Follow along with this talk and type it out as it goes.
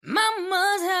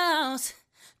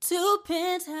to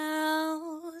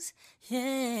Penthouse.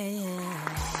 Yeah.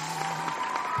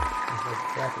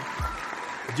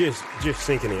 Just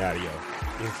syncing the audio.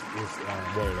 It's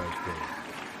one of those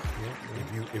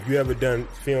things. If you ever done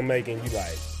filmmaking, you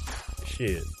like,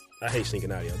 shit, I hate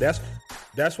syncing audio.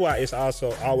 That's why it's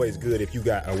also always good if you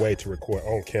got a way to record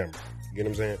on camera. You get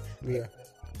what I'm saying? Yeah.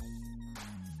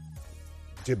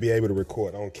 To be able to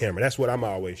record on camera. That's what I'm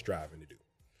always striving to do.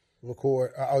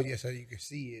 Record. So you can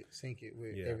see it, sync it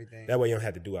with everything. That way you don't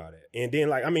have to do all that. And then,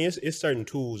 it's certain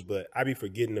tools, but I be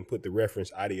forgetting to put the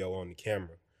reference audio on the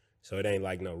camera. So it ain't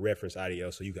like no reference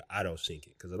audio, so you can auto sync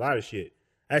it. Because a lot of shit,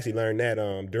 I actually learned that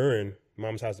during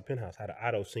Mama's House to Penthouse, how to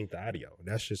auto sync the audio.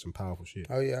 That's just some powerful shit.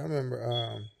 Oh yeah, I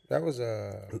remember. That was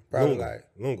probably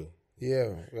Lunga.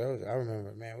 Yeah, I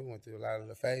remember. Man, we went through a lot of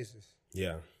the phases.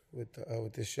 Yeah. With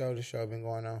this show. This show been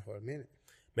going on for a minute.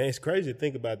 Man, it's crazy to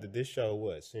think about that. This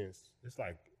show since it's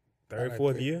like third,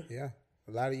 fourth year. Yeah,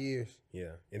 a lot of years.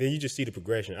 Yeah, and then you just see the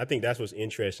progression. I think that's what's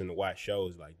interesting to watch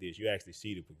shows like this. You actually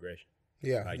see the progression.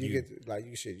 Yeah, you get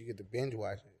to binge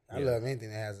watch it. I love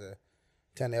anything that has a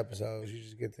 10 episodes. You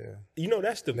just get to.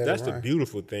 That's the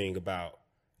beautiful thing about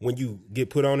when you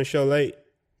get put on a show late.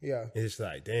 Yeah, it's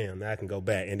like, damn, now I can go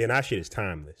back, and then our shit is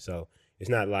timeless. So it's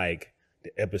not like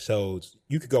the episodes.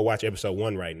 You could go watch episode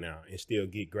 1 right now and still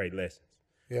get great lessons.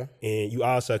 Yeah, and you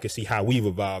also can see how we've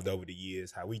evolved over the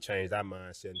years, how we changed our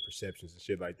mindset and perceptions and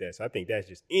shit like that. So I think that's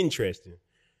just interesting.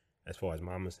 As far as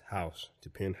Mama's House to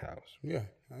Penthouse. Yeah.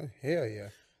 Hell yeah.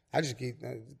 I just keep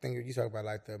thinking, you talk about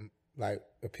like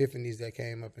epiphanies that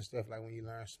came up and stuff, like when you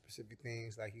learn specific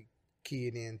things, like you key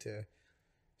it into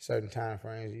certain time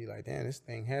frames, you're like, damn, this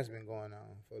thing has been going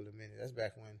on for a little minute. That's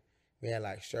back when we had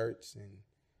like shirts and,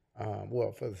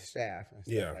 for the staff and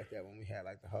stuff like that, when we had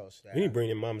like the whole staff. We need to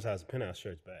bring in Mama's House to Penthouse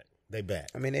shirts back. They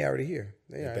back. I mean, they already here.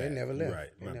 They never left.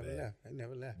 Right. They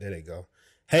never left. There they go.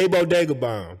 Hey, Bodega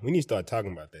Bomb. We need to start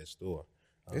talking about that store.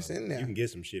 It's in there. You can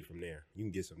get some shit from there. You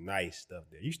can get some nice stuff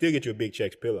there. You still get your Big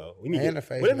Checks pillow. We need a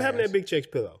face whatever happened to mask. that Big Checks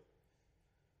pillow?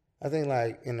 I think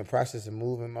like in the process of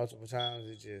moving multiple times,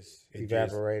 it just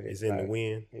evaporated. It's in the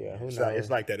wind. Yeah, who knows? It's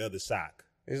like that other sock.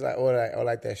 It's like or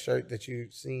like that shirt that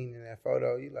you seen in that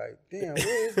photo. You like, damn,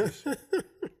 where is this?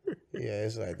 Yeah,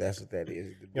 it's like that's what that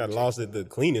is. You got lost at the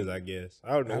cleaners, I guess.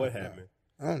 I don't know what happened.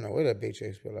 I don't know where that Big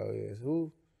Checks pillow is.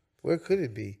 Where could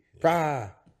it be?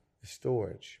 The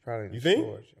storage. Probably in the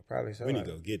storage. Probably so. We need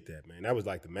to go get that, man. That was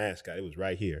like the mascot. It was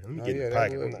right here. Let me get yeah, the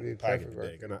pocket. that I'm not in the would be pocket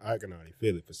perfect, today. I can already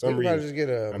feel it. For some reason. Probably just get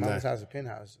a Mama's House to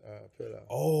Penthouse pillow.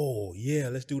 Oh, yeah.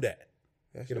 Let's do that.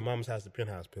 Get a Mama's House to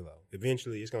Penthouse pillow.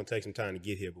 Eventually, it's going to take some time to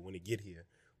get here, but when it get here,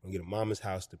 we're going to get a Mama's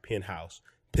House to Penthouse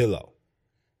pillow.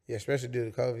 Yeah, especially due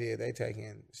to COVID, they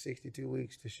taking 62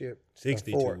 weeks to ship.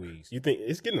 62 weeks. You think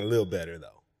it's getting a little better,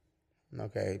 though?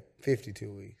 Okay,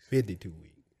 52 weeks. 52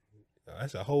 weeks. Oh,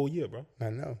 that's a whole year, bro. I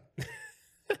know.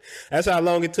 That's how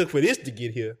long it took for this to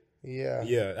get here. Yeah.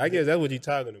 Yeah, I guess that's what you're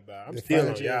talking about. I'm still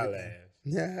on y'all ass.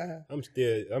 Yeah. I'm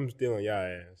still on y'all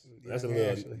ass. That's a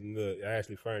little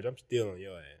Ashley Furniture. I'm still on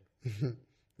your ass.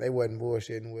 They wasn't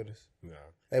bullshitting with us. No.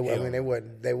 They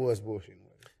was bullshitting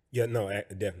with us. Yeah, no,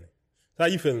 definitely. So how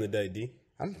you feeling today, D?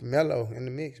 I'm mellow in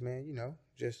the mix, man.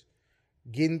 Just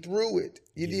getting through it.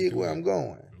 You dig where I'm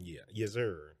going. Yeah. Yes,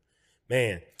 sir.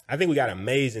 Man, I think we got an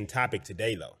amazing topic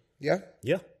today, though. Yeah?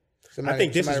 Yeah. Somebody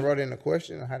wrote in a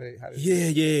question? Or how did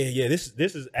Yeah. This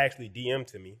is actually DM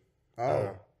to me.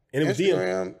 Oh. And it was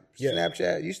Instagram,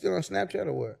 Snapchat. You still on Snapchat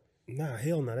or what? Nah,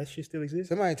 hell no. That shit still exists.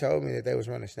 Somebody told me that they was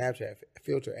running Snapchat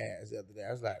filter ads the other day.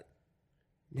 I was like,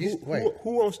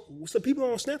 who owns? So people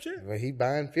on Snapchat? Well, he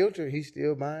buying filter. He's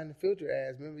still buying the filter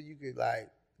ads. Remember, you could like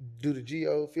do the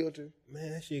geo filter.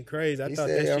 Man, that shit crazy. He's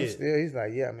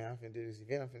like, yeah, man, I'm finna do this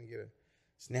event. I'm finna get a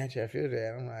Snapchat filter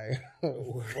ad. I'm like,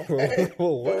 what?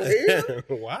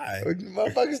 Why?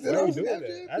 Motherfuckers still on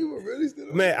Snapchat? People really still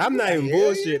on Man, I'm not even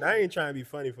bullshit. I ain't trying to be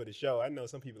funny for the show. I know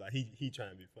some people like he trying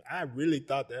to be funny. I really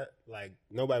thought that like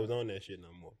nobody was on that shit no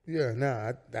more. Yeah,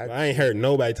 no. I ain't heard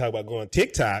nobody talk about going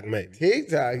TikTok, maybe.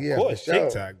 TikTok, yeah, of course, for sure.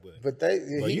 TikTok, but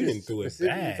you didn't do it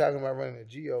bad. Talking about running a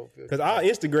geo filter. Because all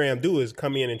Instagram do is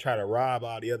come in and try to rob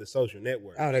all the other social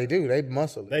networks. Oh, they do. They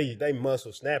muscle it. They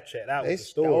muscle Snapchat out with the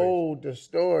story. They stole the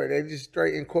story. They just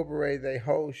straight incorporate their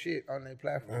whole shit on their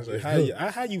platform. I was like,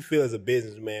 how you feel as a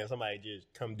businessman? Somebody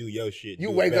just come do your shit.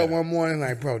 You wake up one morning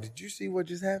like, bro, did you see what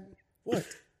just happened? What?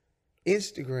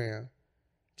 Instagram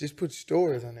just put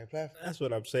stories on their platform. That's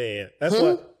what I'm saying. That's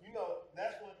what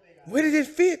that's one thing. Where did it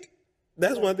fit?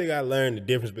 That's one thing I learned, the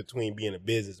difference between being a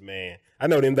businessman. I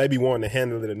know them, they be wanting to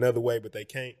handle it another way, but they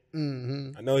can't.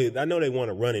 Mm-hmm. I know they want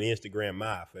to run an Instagram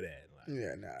mob for that. Like,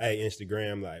 Yeah, nah. hey,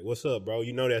 Instagram, like, what's up, bro?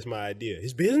 You know that's my idea.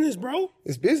 It's business, bro.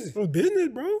 It's business. It's business,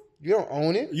 bro. You don't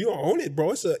own it. You don't own it,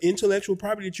 bro. It's an intellectual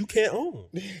property that you can't own.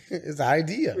 It's an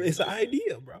idea. It's an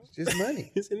idea, bro. It's just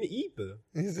money. It's in the ether.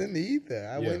 It's in the ether.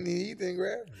 I went in the ether and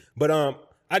grabbed it. But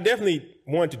I definitely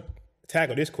want to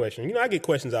tackle this question. You know, I get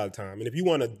questions all the time. And if you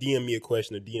want to DM me a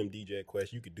question or DM DJ a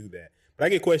question, you could do that. But I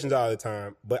get questions all the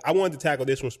time. But I wanted to tackle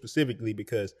this one specifically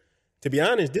because, to be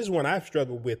honest, this is one I've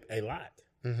struggled with a lot.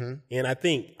 Mm-hmm. And I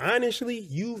think, honestly,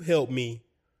 you've helped me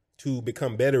to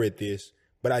become better at this.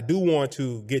 But I do want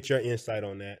to get your insight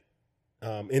on that.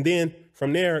 And then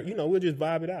from there, you know, we'll just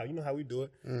vibe it out. You know how we do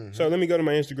it. Mm-hmm. So let me go to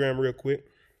my Instagram real quick.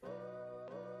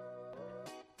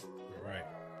 All right.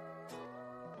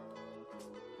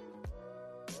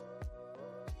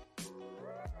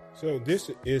 So this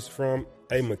is from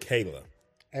a Michaela.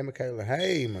 Hey, Michaela.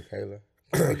 Hey, Michaela.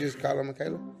 Can we just call her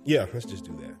Michaela? Yeah, let's just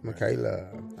do that.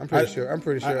 Michaela. I'm pretty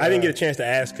sure. I didn't get a chance to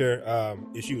ask her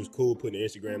if she was cool putting her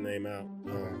Instagram name out.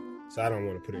 So I don't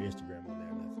want to put her Instagram on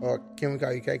there. Or can we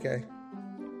call you KK?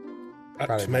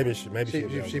 Maybe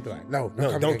she'd be like, no,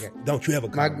 don't you ever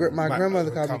call me. My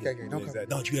grandmother called me KK.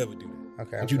 Don't you ever do that.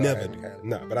 Okay. Don't you never do that.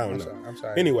 No, but I don't know. I'm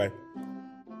sorry. Anyway,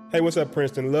 hey, what's up,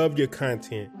 Princeton? Love your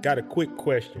content. Got a quick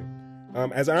question.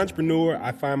 As an entrepreneur,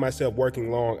 I find myself working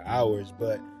long hours,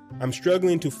 but I'm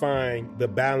struggling to find the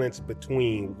balance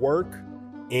between work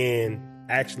and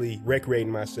actually recreating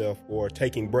myself or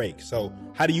taking breaks. So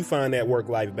how do you find that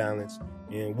work-life balance?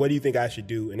 And what do you think I should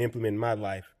do and implement in my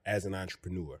life as an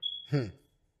entrepreneur?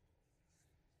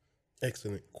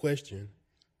 Excellent question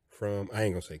from, I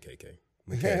ain't gonna say KK.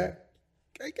 Okay.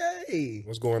 KK.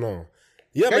 What's going on?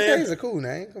 Yeah, KK man. is a cool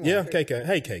name. Come on, yeah, KK.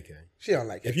 Hey, KK. She don't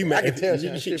like KK. If you, I can tell she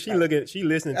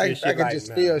listening to this shit can like,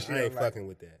 just feel she I ain't don't fucking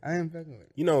with that. I ain't fucking with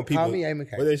it. You know, people, Call me A.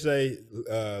 McKay. what they say,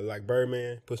 like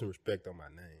Birdman, put some respect on my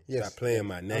name. Yes. Stop playing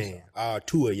my name. All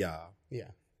two of y'all. Yeah.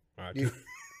 All You,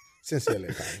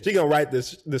 sincerely. she gonna write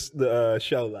the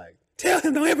show like, tell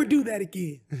him don't ever do that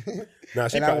again.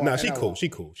 She cool. She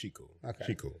cool. Okay.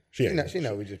 She cool. She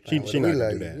know we just playing with her. not We gonna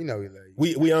love do you. that. You know we love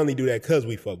you. We only do that because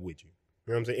we fuck with you.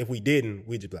 You know what I'm saying? If we didn't,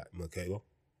 we'd just be like, Michaela. You know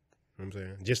what I'm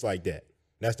saying? Just like that.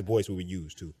 That's the voice we would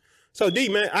use too. So D,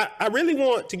 man, I really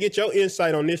want to get your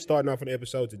insight on this starting off of the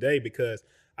episode today because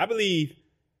I believe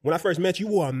when I first met you,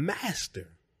 you were a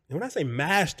master. And when I say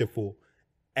masterful,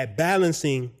 at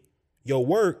balancing your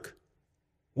work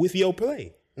with your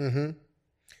play. Mm-hmm.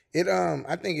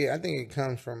 I think it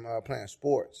comes from playing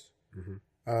sports.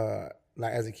 Mm-hmm.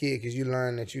 Like as a kid, because you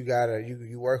learn that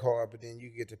you work hard, but then you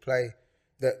get to play.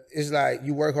 It's like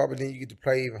you work hard, but then you get to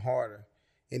play even harder.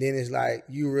 And then it's like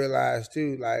you realize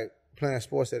too, like playing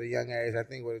sports at a young age. I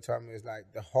think what it taught me is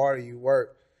like the harder you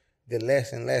work, the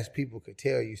less and less people could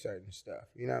tell you certain stuff.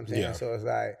 You know what I'm saying? Yeah. So it's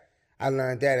like I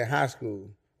learned that in high school,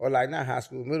 or like not high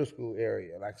school, middle school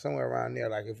area, like somewhere around there.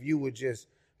 Like if you would just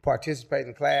participate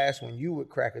in class, when you would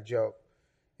crack a joke,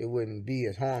 it wouldn't be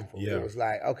as harmful. Yeah. It was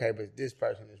like, okay, but this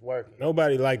person is working.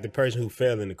 Nobody liked the person who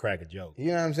fell in to crack a joke. You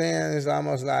know what I'm saying? It's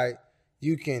almost like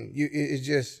you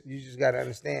just got to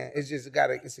understand. It's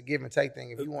a give and take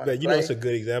thing. If you want to But you know, it's a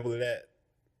good example of that.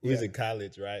 We was in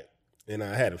college, right? And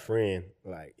I had a friend,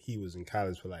 like he was in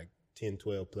college for like 10,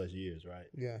 12 plus years, right?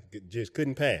 Yeah. Just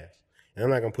couldn't pass. And I'm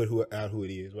not going to put out who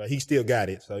it is, right? He still got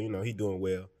it. So, you know, he doing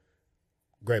well.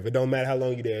 Great. But it don't matter how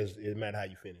long you're there. It matter how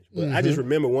you finish. But I just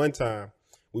remember one time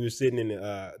we were sitting in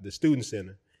the student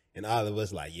center and all of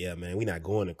us like, yeah, man, we not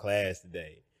going to class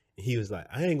today. And he was like,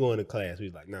 I ain't going to class. We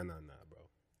was like, no, bro.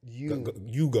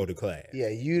 You go to class. Yeah,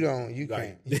 you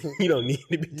Like, can't. you don't need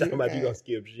to be talking about you going to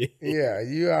skip shit. Yeah,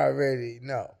 you already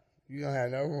know. You don't have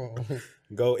no room.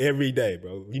 Go every day,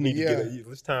 bro. You need to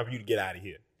it's time for you to get out of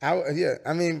here.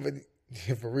 I mean, but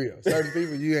for real, certain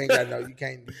people you ain't got you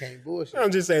can't bullshit.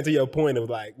 I'm just saying to your point of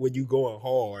like when you going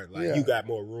hard, like you got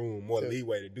more room, more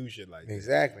leeway to do shit like that.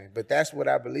 Exactly. But that's what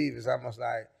I believe is almost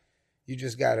like you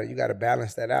gotta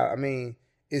balance that out. I mean,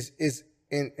 it's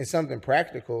something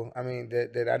practical. I mean,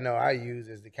 that I know I use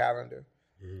is the calendar.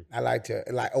 Mm-hmm. I like to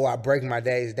I break my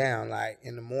days down. Like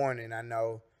in the morning, I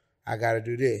know I gotta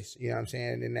do this. You know what I'm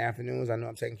saying? In the afternoons, I know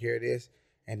I'm taking care of this,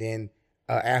 and then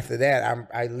after that,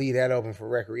 I leave that open for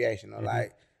recreation. Or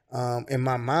like in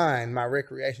my mind, my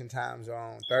recreation times are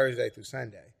on Thursday through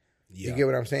Sunday. Yeah. You get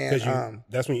what I'm saying?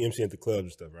 That's when you MC at the club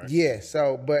and stuff, right? Yeah.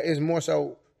 So, but it's more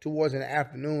so towards in the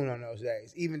afternoon on those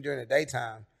days. Even during the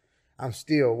daytime, I'm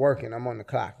still working. I'm on the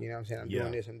clock. You know what I'm saying? I'm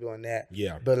doing this. I'm doing that.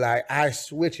 Yeah. But like I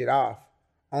switch it off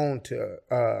onto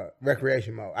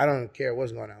recreation mode. I don't care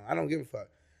what's going on. I don't give a fuck.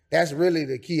 That's really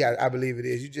the key. I believe it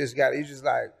is. You just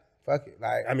like. Fuck it.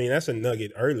 Like, I mean, that's a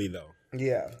nugget early though.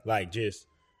 Yeah. Like just,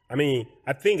 I mean,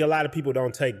 I think a lot of people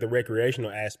don't take the recreational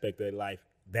aspect of life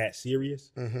that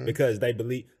serious because they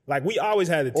believe, like we always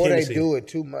had the Or they tendency. do it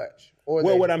too much. Or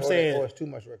Well, they, what I'm or saying, or it's too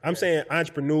much recreation. I'm saying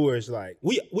entrepreneurs, like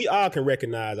we all can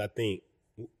recognize. I think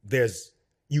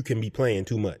you can be playing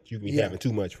too much. You can be having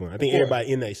too much fun. I think course.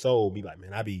 everybody in their soul be like,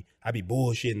 man, I be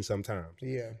bullshitting sometimes.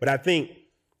 Yeah. But I think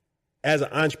as an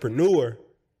entrepreneur,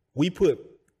 we put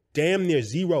damn near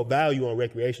zero value on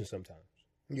recreation sometimes.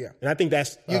 Yeah. And I think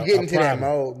that's You get into that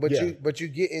problem. mode, but you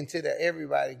get into that.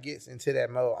 Everybody gets into that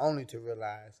mode only to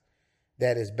realize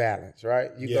that it's balance,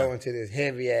 right? You go into this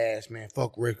heavy ass, man,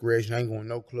 fuck recreation. I ain't going to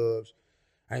no clubs.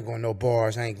 I ain't going to no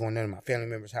bars. I ain't going to none of my family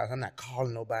members' house. I'm not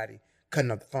calling nobody,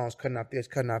 cutting off the phones, cutting off this,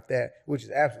 cutting off that, which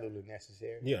is absolutely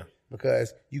necessary. Yeah.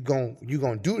 Because you gonna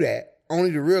do that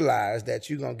only to realize that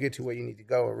you're going to get to where you need to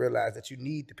go and realize that you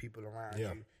need the people around you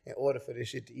in order for this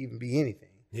shit to even be anything.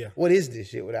 Yeah. What is this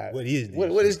shit without? What is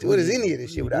this? What is any of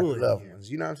this shit without the doing loved here? ones?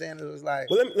 You know what I'm saying? It was like,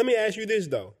 Well, let me ask you this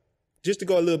though, just to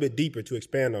go a little bit deeper to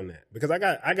expand on that, because I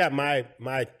got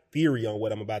my theory on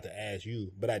what I'm about to ask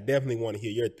you, but I definitely want to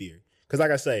hear your theory. Because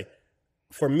like I say,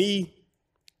 for me,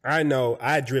 I know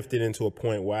I drifted into a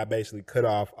point where I basically cut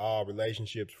off all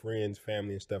relationships, friends,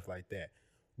 family, and stuff like that.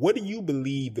 What do you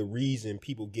believe the reason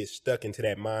people get stuck into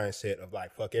that mindset of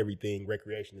like, fuck everything,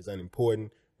 recreation is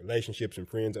unimportant, relationships and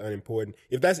friends are unimportant?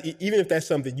 Even if that's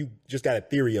something you just got a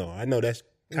theory on, I know that's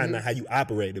kind of how you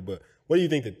operated, but what do you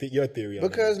think your theory on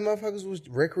because motherfuckers was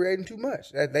recreating too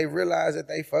much. That they realized that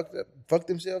they fucked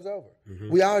themselves over.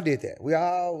 We all did that. We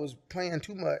all was playing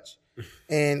too much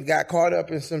and got caught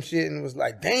up in some shit and was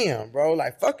like, damn, bro,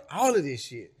 like fuck all of this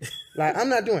shit. Like I'm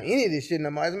not doing any of this shit no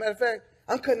more. As a matter of fact,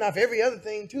 I'm cutting off every other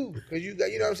thing too. Because you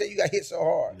got, you know what I'm saying, you got hit so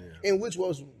hard. And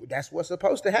that's what's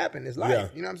supposed to happen. It's life. Yeah.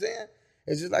 You know what I'm saying?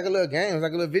 It's just like a little game. It's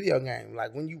like a little video game.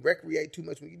 Like when you recreate too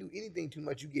much, when you do anything too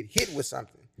much, you get hit with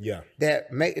something. Yeah.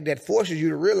 That forces you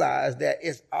to realize that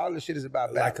it's all this shit is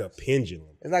about balance. Like a pendulum.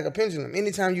 It's like a pendulum.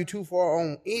 Anytime you too far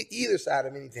on either side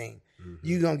of anything,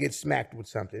 you're going to get smacked with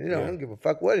something. You don't give a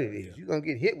fuck what it is. You're going to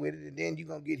get hit with it, and then you're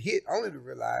going to get hit only to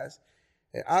realize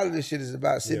that all of this shit is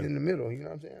about sitting in the middle. You know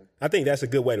what I'm saying? I think that's a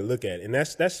good way to look at it. And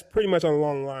that's pretty much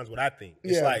along the lines of what I think.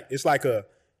 It's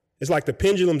like the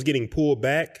pendulum's getting pulled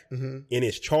back and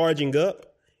it's charging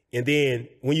up. And then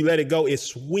when you let it go, it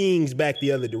swings back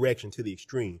the other direction to the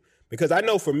extreme. Because I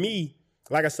know for me,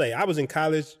 like I say, I was in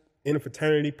college in a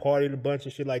fraternity, partied a bunch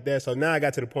and shit like that. So now I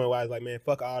got to the point where I was like, man,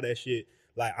 fuck all that shit.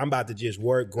 Like I'm about to just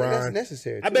work, grind. That's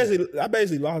necessary. I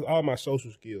basically lost all my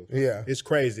social skills. Yeah. It's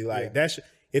crazy. Like that's,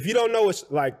 if you don't know, it's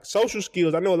like social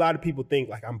skills. I know a lot of people think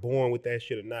like I'm born with that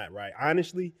shit or not, right?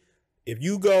 Honestly, if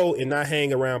you go and not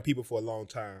hang around people for a long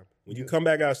time, when you come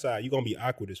back outside, you're going to be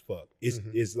awkward as fuck.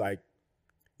 It's like,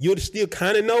 you'll still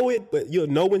kind of know it, but you'll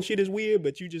know when shit is weird,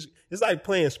 but it's like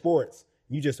playing sports.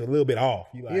 You just a little bit off.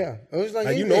 You like, it was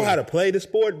like you know how to play the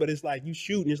sport, but it's like you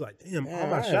shoot and it's like, damn, all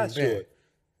my shots short.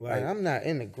 Like I'm not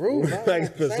in the groove.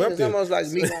 Like for something. It's almost like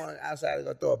me going outside to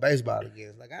go throw a baseball again.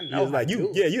 It's like I know. It's like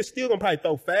you're still gonna probably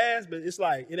throw fast, but it's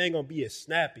like it ain't gonna be as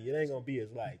snappy. It ain't gonna be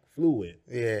as like fluid.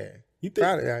 Yeah. You think?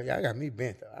 Probably, I got me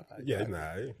bent though. Yeah,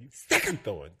 nah. You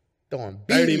throwing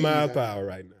 30 miles per hour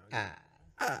right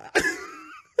now.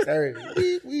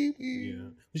 30. Weep. Yeah.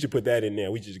 You should put that in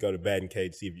there. We just go to batting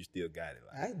cage to see if you still got it.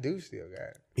 Like, I do still got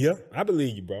it. yeah, I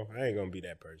believe you, bro. I ain't gonna be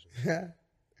that person.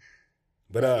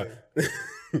 But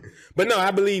but no,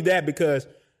 I believe that because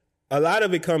a lot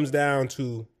of it comes down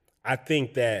to I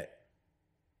think,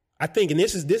 and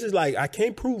this is like I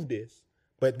can't prove this,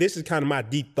 but this is kind of my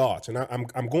deep thoughts, and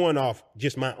I'm going off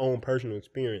just my own personal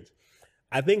experience.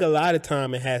 I think a lot of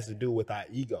time it has to do with our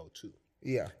ego too.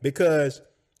 Yeah. Because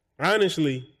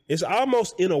honestly, it's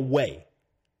almost in a way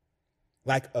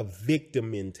like a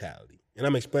victim mentality, and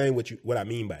I'm explaining what I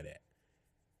mean by that.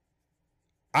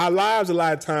 Our lives, a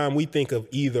lot of time, we think of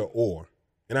either or.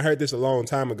 And I heard this a long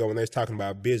time ago when they was talking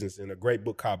about business in a great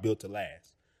book called Built to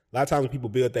Last. A lot of times when people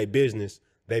build their business,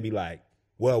 they be like,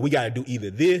 well, we got to do either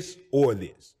this or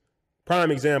this.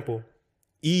 Prime example,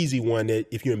 easy one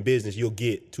that if you're in business, you'll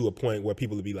get to a point where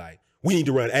people will be like, we need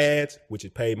to run ads, which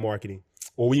is paid marketing,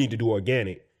 or we need to do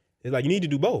organic. It's like, you need to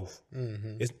do both.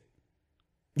 You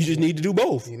just need to do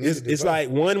both. It's like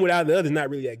one without the other is not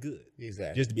really that good.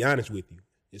 Exactly. Just to be honest with you.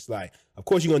 It's like, of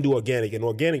course you're going to do organic, and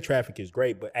organic traffic is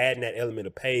great, but adding that element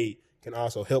of paid can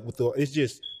also help with it's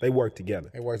just, they work together.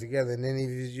 They work together. And then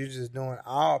if you're just doing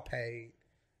all paid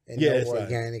and no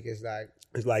organic, it's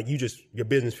like your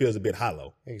business feels a bit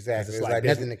hollow. Exactly. It's like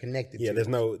nothing to connect it to. Yeah, there's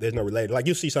no related. Like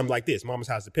you see something like this, Mama's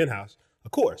House, the Penthouse.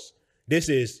 Of course, this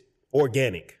is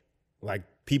organic. Like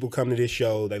people come to this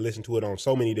show, they listen to it on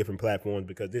so many different platforms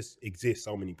because this exists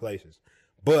so many places.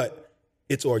 But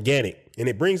it's organic and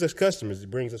it brings us customers.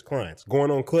 It brings us clients. Going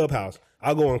on Clubhouse,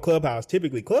 I'll go on Clubhouse.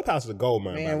 Typically, Clubhouse is a gold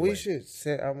mine. Man, we should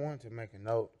set. I wanted to make a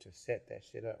note to set that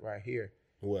shit up right here.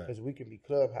 What? Because we can be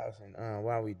clubhousing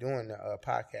while we doing the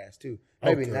podcast too.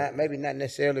 Maybe not. Maybe not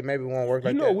necessarily. Maybe it won't work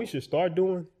like that. You know what we should start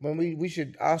doing? When we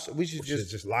should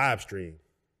just live stream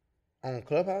on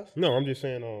Clubhouse. No, I'm just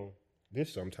saying on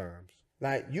this sometimes.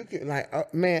 Like you can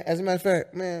man. As a matter of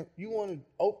fact, man, you want to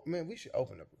open? Man, we should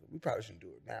open up. We probably shouldn't do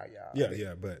it now, y'all.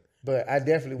 Yeah, but I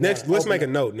definitely let's make a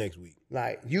note next week.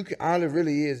 Like you can. All it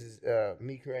really is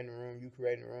me creating a room, you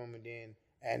creating a room, and then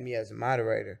add me as a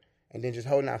moderator. And then just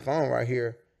holding our phone right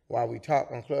here while we talk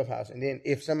on Clubhouse. And then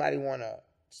if somebody want to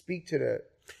speak to the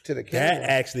camera, that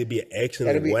actually be an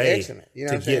excellent way you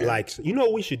know to get like. You know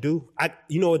what we should do?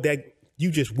 You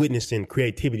just witnessing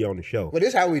creativity on the show. But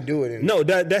this is how we do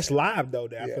it. That's live though.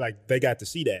 I feel like they got to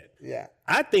see that. Yeah.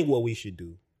 I think what we should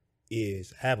do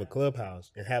is have a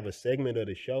Clubhouse and have a segment of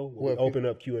the show where we open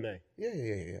up Q&A.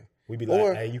 Yeah. We be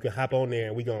like, hey, you can hop on there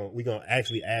and we gonna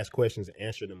actually ask questions and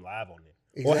answer them live on there,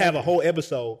 exactly. Or have a whole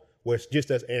episode where it's just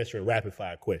us answering rapid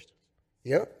fire questions.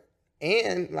 Yep.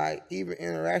 And like even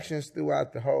interactions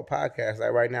throughout the whole podcast.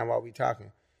 Like right now while we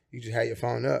talking, you just have your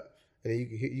phone up and then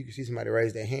you can see somebody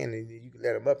raise their hand and then you can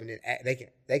let them up and then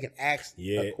they can ask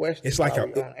a question. It's like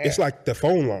the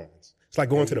phone lines. It's like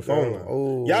going to the phone line.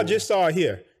 Oh. Y'all just saw it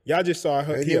here. Y'all just saw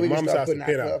her here. Mama's house and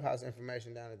Clubhouse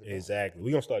information down at the phone. Exactly. We're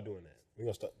gonna start doing that. We're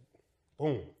gonna start.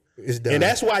 Boom. It's done. And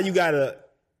that's why you gotta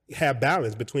have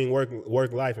balance between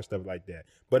work life and stuff like that.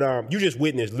 But you just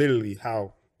witnessed literally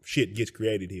how shit gets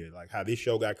created here, like how this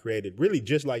show got created, really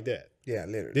just like that. Yeah,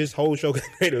 literally. This whole show got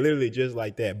created literally just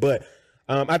like that. But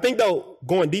I think though,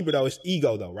 going deeper though, it's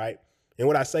ego though, right? And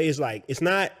what I say is like it's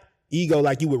not ego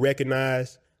like you would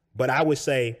recognize, but I would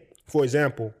say, for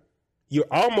example, you're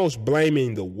almost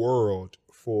blaming the world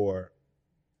for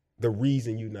the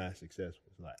reason you're not successful.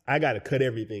 It's like I got to cut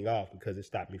everything off because it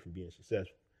stopped me from being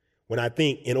successful. When I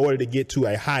think in order to get to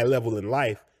a high level in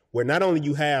life, where not only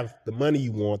you have the money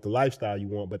you want, the lifestyle you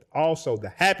want, but also the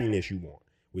happiness you want,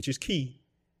 which is key,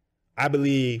 I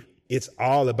believe it's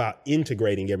all about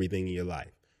integrating everything in your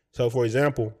life. So, for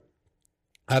example,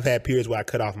 I've had periods where I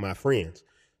cut off my friends.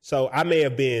 So I may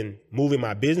have been moving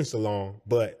my business along,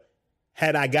 but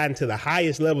had I gotten to the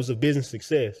highest levels of business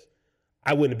success,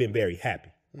 I wouldn't have been very happy.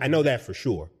 I know that for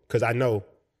sure because I know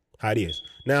how it is.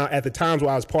 Now, at the times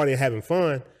where I was partying and having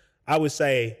fun, I would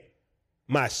say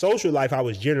my social life, I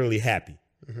was generally happy,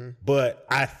 but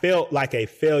I felt like a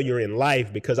failure in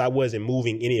life because I wasn't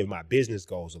moving any of my business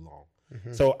goals along.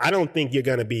 So I don't think you're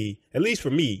going to be, at least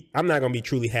for me, I'm not going to be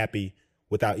truly happy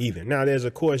without either. Now, there's,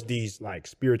 of course, these like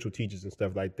spiritual teachers and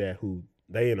stuff like that who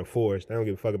they in the forest. They don't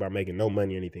give a fuck about making no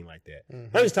money or anything like that.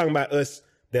 I'm just talking about us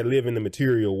that live in the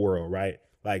material world, right?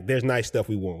 Like there's nice stuff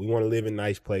we want. We want to live in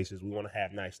nice places. We want to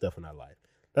have nice stuff in our life.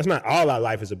 That's not all our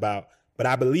life is about. But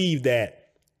I believe that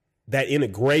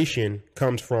integration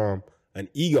comes from an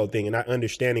ego thing and not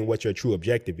understanding what your true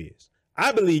objective is.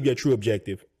 I believe your true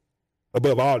objective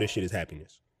above all this shit is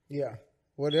happiness. Yeah.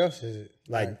 What else is it?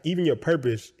 Like even your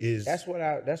purpose is. That's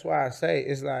why I say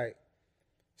it's like,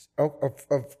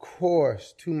 of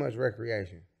course, too much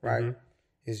recreation, right?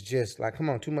 It's just like, come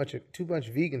on, too much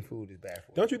vegan food is bad for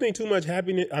you. Don't you think too much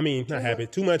happiness? I mean, not happy.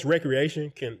 Too much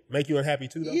recreation can make you unhappy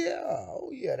too, though. Yeah,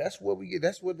 oh yeah. That's what we get.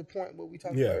 That's what the point what we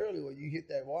talked about earlier, where you hit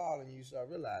that wall and you start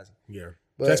realizing. Yeah,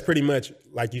 but that's pretty much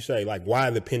like you say, like why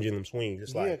the pendulum swings.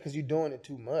 It's like because you're doing it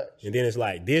too much, and then it's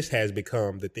like this has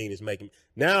become the thing that's making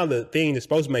now the thing that's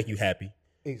supposed to make you happy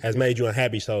has made you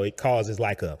unhappy. So it causes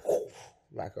like a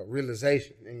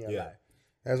realization in your life.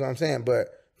 That's what I'm saying. But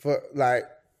for like.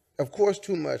 Of course,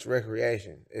 too much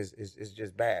recreation is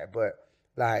just bad. But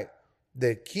like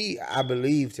the key, I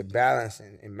believe, to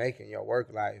balancing and making your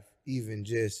work life even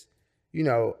just,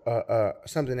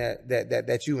 something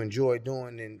that you enjoy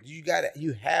doing, and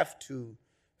you have to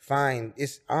find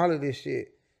it's all of this shit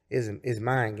is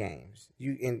mind games.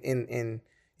 And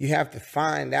you have to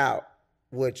find out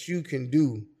what you can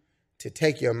do to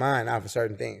take your mind off of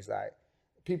certain things. Like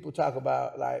people talk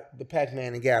about like the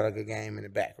Pac-Man and Gallagher game in the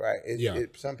back, right?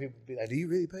 Some people be like, "Do you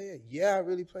really play it?" Yeah, I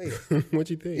really play it. What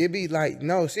you think? It'd be like,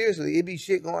 no, seriously, it'd be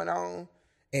shit going on,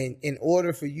 and in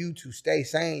order for you to stay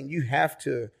sane, you have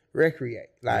to recreate.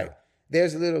 Like,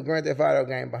 there's a little Grand Theft Auto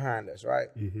game behind us, right?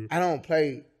 I don't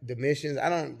play the missions. I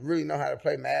don't really know how to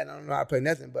play Madden. I don't know how to play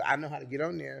nothing, but I know how to get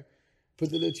on there, put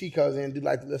the little cheat codes in, do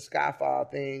like the little skyfall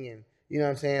thing, and you know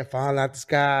what I'm saying, fall out the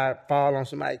sky, fall on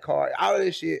somebody's car, all of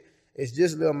this shit. It's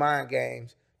just little mind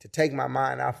games to take my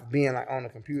mind off of being like on the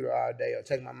computer all day or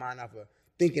take my mind off of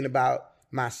thinking about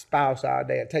my spouse all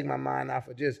day. I take my mind off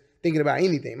of just thinking about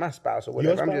anything, my spouse or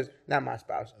whatever. Your I'm spouse? just not my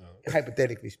spouse,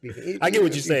 hypothetically speaking. I get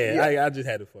what you're saying. Yeah. I just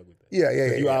had to fuck with that.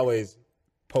 Yeah. You always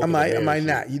poke I at might the man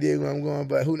not. shit. You dig where I'm going,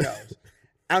 but who knows?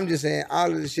 I'm just saying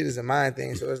all of this shit is a mind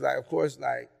thing. So it's like, of course,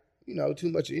 like, you know, too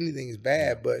much of anything is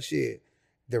bad, but shit,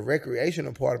 the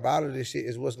recreational part of all of this shit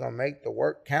is what's gonna make the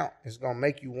work count. It's gonna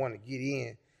make you want to get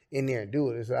in there and do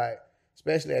it. It's like,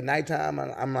 especially at nighttime,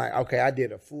 I'm like, okay, I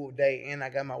did a full day and I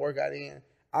got my workout in.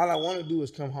 All I want to do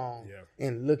is come home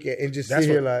and look at and just That's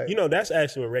sit here what, like, you know, that's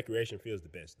actually when recreation feels the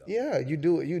best though. yeah, you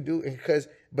do it because.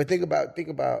 But think about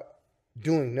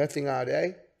doing nothing all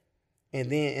day, and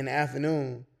then in the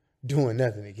afternoon doing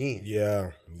nothing again.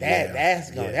 Yeah.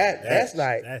 That's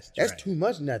trash. too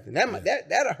much nothing.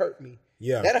 That'll hurt me.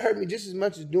 Yeah. That'll hurt me just as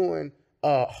much as doing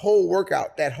a whole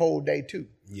workout that whole day too.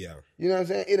 Yeah. You know what I'm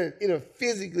saying? It'll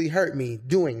physically hurt me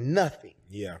doing nothing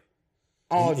Yeah.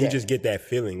 all day. You just get that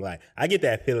feeling. Like, I get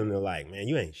that feeling of like, man,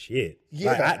 you ain't shit.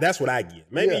 Yeah. Like, that's what I get.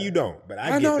 Maybe Yeah. you don't, but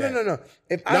I get no, that. no.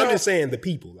 If I I'm don't, just saying the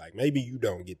people. Like, maybe you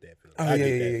don't get that feeling. oh I yeah,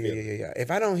 get that feeling. yeah. If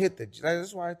I don't hit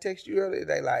that's why I text you earlier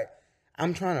today. Like,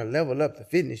 I'm trying to level up the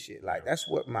fitness shit. Like, that's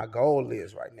what my goal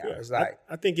is right now. Yeah. It's like,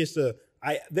 I think it's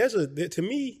to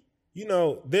me, you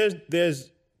know, there's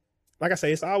like I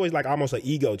say, it's always like almost an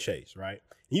ego chase, right?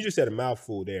 You just said a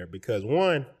mouthful there because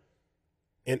one,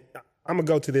 and I'm gonna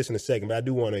go to this in a second, but I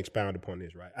do want to expound upon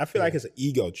this, right? I feel like it's an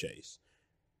ego chase.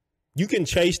 You can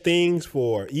chase things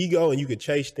for ego, and you can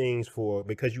chase things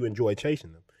because you enjoy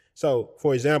chasing them. So,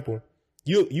 for example,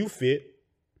 you fit,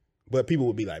 but people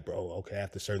would be like, "Bro, okay,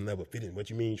 after a certain level of fitting, what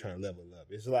you mean you trying to level up?"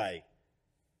 It's like,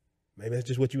 maybe that's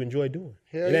just what you enjoy doing.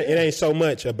 It ain't so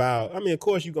much about, I mean, of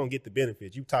course you're going to get the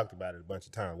benefits. You talked about it a bunch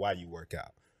of times why you work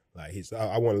out. Like,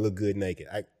 I want to look good naked.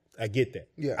 I get that.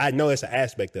 Yeah. I know it's an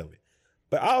aspect of it.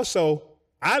 But also,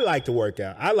 I like to work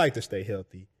out. I like to stay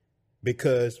healthy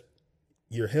because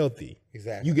you're healthy.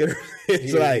 exactly. You get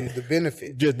it's like the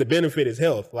benefit. just the benefit is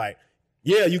health. Like,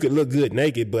 yeah, you can look good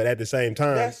naked, but at the same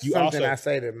time, That's you something also I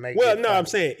say to make. well, it no, I'm funny.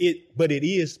 saying it, but it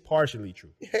is partially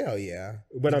true. Hell yeah.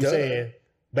 But I'm Duh. saying,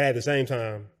 but at the same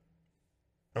time,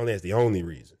 I don't think that's the only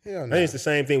reason. Hell I no. think it's the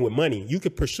same thing with money. You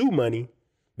could pursue money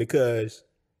because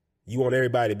you want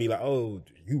everybody to be like, oh,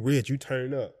 you rich, you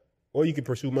turn up. Or you can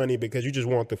pursue money because you just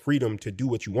want the freedom to do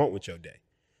what you want with your day.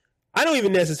 I don't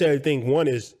even necessarily think one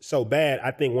is so bad.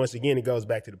 I think once again, it goes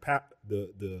back to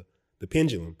the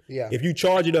pendulum. Yeah. If you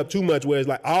charge it up too much, where it's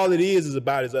like all it is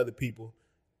about is other people,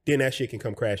 then that shit can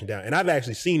come crashing down. And I've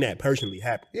actually seen that personally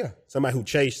happen. Yeah. Somebody who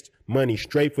chased money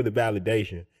straight for the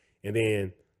validation, and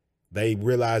then they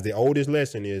realized the oldest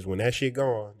lesson is when that shit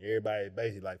gone, everybody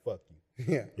basically like, fuck you. Yeah.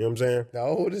 You know what I'm saying? The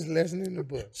oldest lesson in the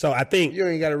book. So I think, You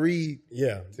ain't got to read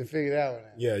yeah, to figure it out. Now.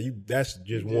 yeah, that's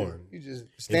just one. You just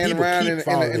stand people around keep in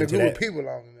falling a into group that. of people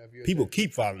long enough. People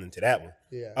keep falling into that one.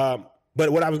 Yeah. But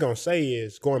what I was going to say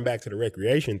is, going back to the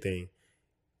recreation thing,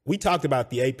 we talked about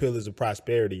the 8 pillars of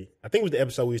prosperity. I think it was the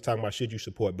episode we was talking about, should you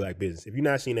support black business? If you've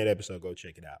not seen that episode, go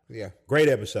check it out. Yeah. Great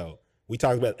episode. We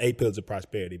talked about 8 pillars of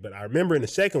prosperity. But I remember in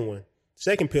the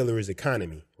second pillar is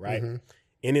economy, right? Mm-hmm.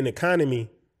 And in economy,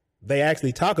 they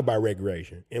actually talk about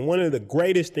recreation. And one of the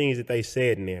greatest things that they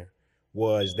said in there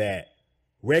was that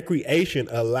recreation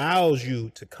allows you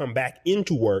to come back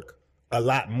into work a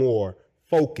lot more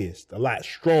focused, a lot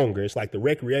stronger. It's like the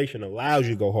recreation allows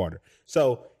you to go harder.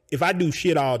 So if I do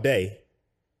shit all day,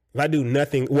 if I do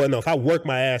nothing, if I work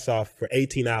my ass off for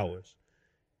 18 hours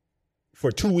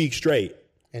for 2 weeks straight,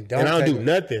 And I don't take do it-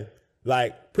 nothing,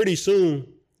 like pretty soon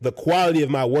the quality of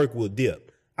my work will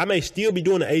dip. I may still be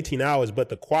doing the 18 hours, but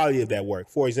the quality of that work.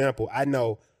 For example, I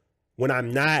know when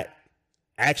I'm not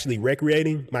actually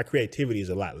recreating, my creativity is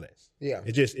a lot less. Yeah.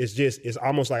 It's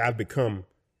almost like I've become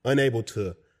unable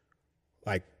to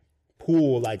like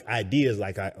pull like ideas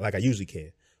like I usually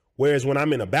can. Whereas when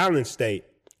I'm in a balanced state,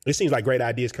 it seems like great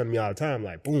ideas come to me all the time.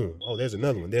 Like, boom, oh, there's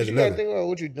another one. There's You another gotta one. think about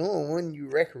what you're doing when you're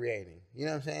recreating. You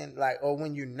know what I'm saying? Like, or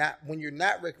when you're not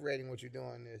recreating, what you're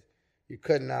doing is you're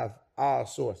cutting off all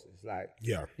sources. Like,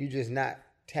 Yeah. you just not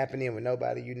tapping in with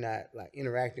nobody. You're not like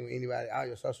interacting with anybody. All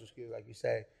your social skills, like you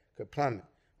say, could plummet.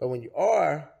 But when you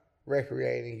are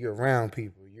recreating, you're around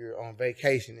people. You're on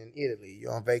vacation in Italy.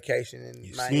 You're on vacation in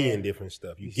You're Miami. seeing different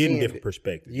stuff. You're You getting seeing different it.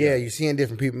 perspectives. Yeah, you're seeing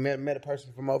different people. Met a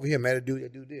person from over here. Met a dude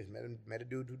that do this. Met a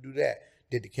dude who do that.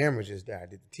 Did the camera just die?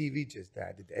 Did the TV just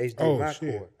die? Did the HDMI Oh,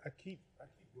 shit. cord? I keep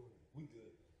doing it. We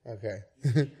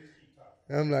good. Okay.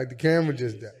 I'm like, the camera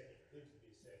just died.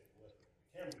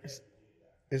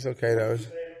 It's okay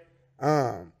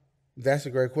though. That's a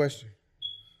great question.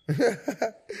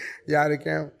 Yeah, the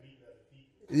camera.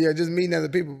 Yeah, just meeting other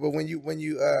people. But when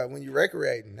you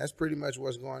recreating, that's pretty much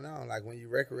what's going on. Like when you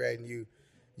recreating,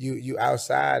 you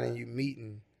outside and you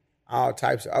meeting all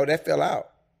types of. Oh, that fell out.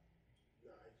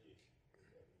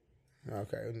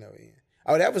 Okay, no.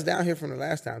 Oh, that was down here from the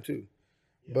last time too,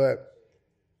 but.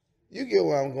 You get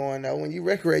where I'm going though. When you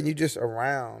recreate, you just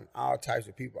around all types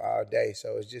of people all day,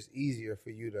 so it's just easier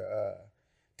for you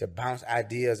to bounce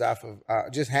ideas off of.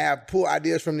 Pull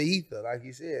ideas from the ether, like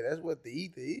you said. That's what the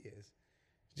ether is.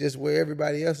 Just where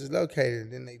everybody else is located,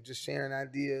 and then they just sharing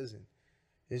ideas, and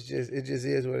it just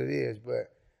is what it is.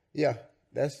 But yeah,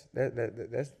 that's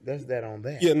that on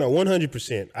that. Yeah, no,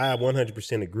 100%. I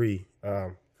 100% agree.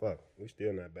 Fuck, we're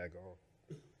still not back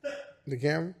on. The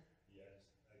camera.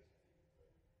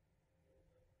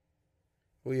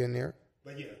 We in there?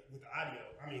 But yeah, with the audio,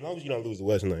 I mean, as long as you don't lose the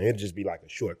lesson, it'll just be like a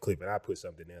short clip, and I put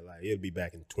something there, like it'll be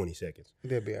back in 20 seconds.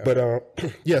 They'll be all but right.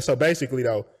 Yeah, so basically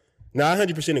though, no, I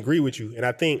 100% agree with you, and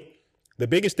I think the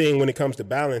biggest thing when it comes to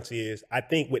balance is, I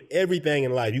think with everything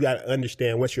in life, you got to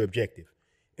understand what's your objective.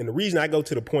 And the reason I go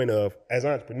to the point of, as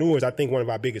entrepreneurs, I think one of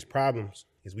our biggest problems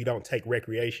is we don't take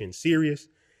recreation serious,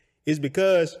 is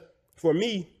because for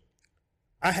me,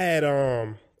 I had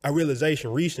a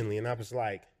realization recently, and I was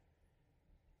like,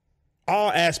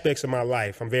 all aspects of my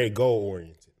life, I'm very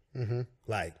goal-oriented. Mm-hmm.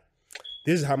 Like,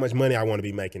 this is how much money I want to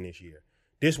be making this year.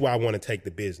 This is where I want to take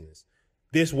the business.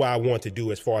 This is what I want to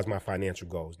do as far as my financial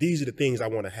goals. These are the things I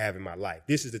want to have in my life.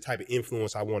 This is the type of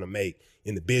influence I want to make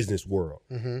in the business world.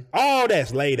 Mm-hmm. All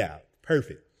that's laid out.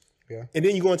 Perfect. Yeah. And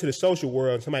then you go into the social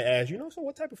world and somebody asks you, so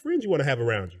what type of friends you want to have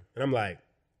around you? And I'm like,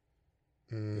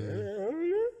 I don't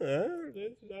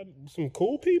know. Some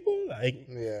cool people. Like,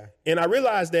 yeah. And I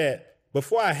realized that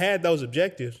before I had those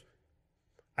objectives,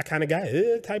 I kind of got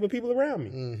type of people around me.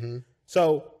 Mm-hmm.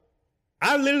 So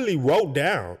I literally wrote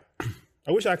down.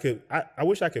 I wish I could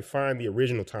find the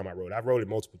original time I wrote. I've wrote it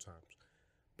multiple times,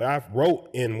 but I wrote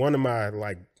in one of my,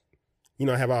 like,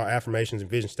 I have all affirmations and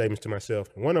vision statements to myself.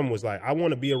 And one of them was like, I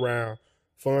want to be around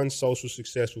fun, social,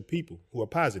 successful people who are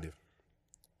positive.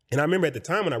 And I remember at the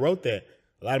time when I wrote that,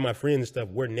 a lot of my friends and stuff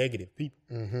were negative people.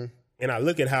 Mm-hmm. And I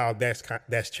look at how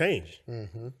that's changed.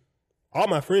 Mm-hmm. All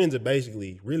my friends are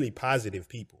basically really positive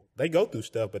people. They go through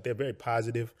stuff, but they're very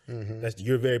positive. Mm-hmm.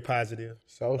 You're very positive.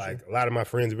 Social. Like, a lot of my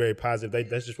friends are very positive.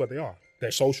 That's just what they are. They're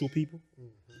social people.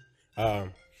 Mm-hmm.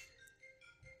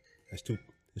 It's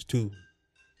two.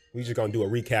 We just gonna do a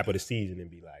recap of the season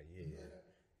and be like, yeah.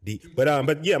 Deep.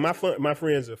 But yeah, my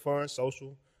friends are fun,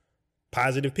 social,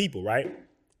 positive people, right?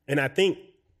 And I think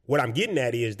what I'm getting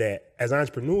at is that as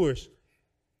entrepreneurs,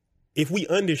 if we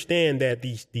understand that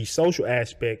the social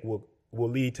aspect will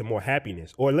lead to more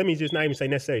happiness, or let me just not even say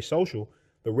necessarily social,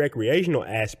 the recreational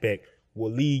aspect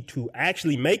will lead to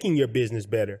actually making your business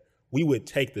better, we would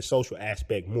take the social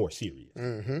aspect more serious.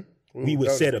 Mm-hmm. We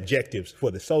would set objectives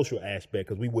for the social aspect,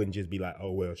 because we wouldn't just be like,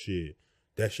 oh, well, shit,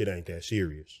 that shit ain't that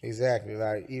serious. Exactly.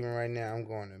 Like, even right now, I'm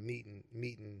going to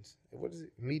meetings. What is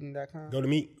it? Meeting.com? Go to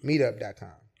Meetup.com.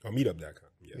 Or meetup.com.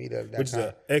 Yeah. Meetup.com. Which is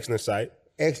an excellent site.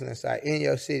 Excellent site. In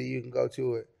your city, you can go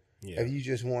to it. Yeah. If you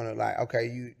just want to, like, okay,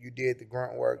 you did the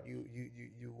grunt work,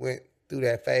 you went through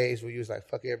that phase where you was like,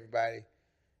 fuck everybody,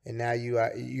 and now you're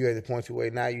at the point to where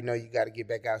now you got to get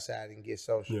back outside and get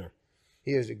social. Yeah.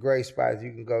 Here's a great spot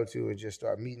you can go to and just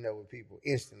start meeting up with people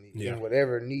instantly in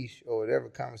whatever niche or whatever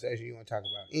conversation you want to talk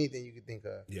about. Anything you can think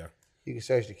of. Yeah. You can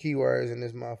search the keywords in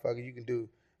this motherfucker. You can do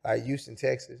like Houston,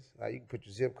 Texas. Like, you can put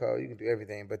your zip code. You can do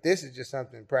everything. But this is just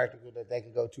something practical that they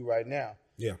can go to right now.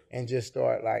 Yeah. And just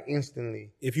start like instantly.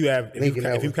 If you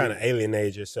kind of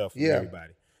alienate yourself from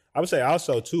everybody. I would say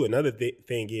also too, another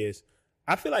thing is,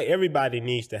 I feel like everybody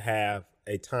needs to have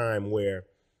a time where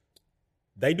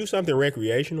they do something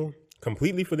recreational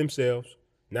completely for themselves,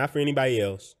 not for anybody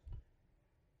else,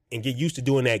 and get used to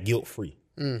doing that guilt-free.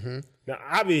 Mm-hmm. Now,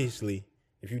 obviously,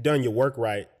 if you've done your work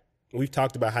right, we've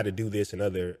talked about how to do this in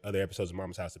other episodes of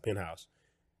Mama's House, the Penthouse.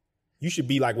 You should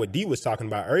be like what Dee was talking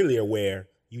about earlier, where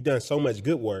you've done so much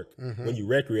good work. Mm-hmm. When you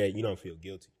recreate, you don't feel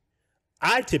guilty.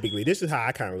 This is how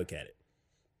I kind of look at it.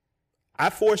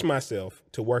 I force myself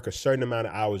to work a certain amount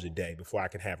of hours a day before I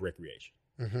can have recreation.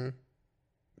 Mm-hmm.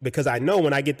 Because I know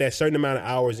when I get that certain amount of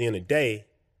hours in a day,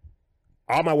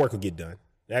 all my work will get done.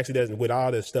 It actually doesn't, with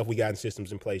all the stuff we got in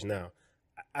systems in place now.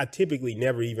 I typically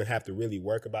never even have to really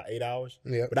work about 8 hours,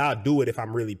 but I'll do it if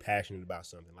I'm really passionate about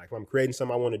something. Like, if I'm creating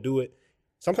something, I want to do it.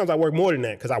 Sometimes I work more than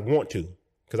that because I want to,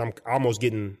 because I'm almost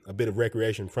getting a bit of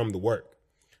recreation from the work.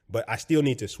 But I still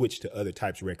need to switch to other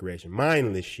types of recreation,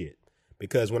 mindless shit.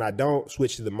 Because when I don't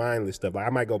switch to the mindless stuff, like I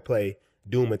might go play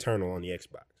Doom Eternal on the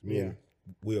Xbox. Me and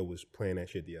Will was playing that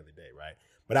shit the other day, right?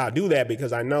 But I'll do that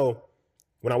because I know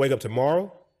when I wake up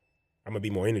tomorrow, I'm going to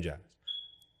be more energized.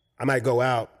 I might go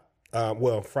out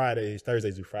Well, Thursdays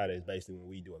through Fridays, basically when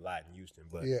we do a lot in Houston.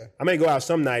 But Yeah. I may go out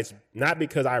some nights, not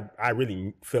because I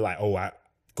really feel like,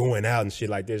 going out and shit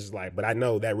like this is like, but I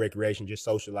know that recreation, just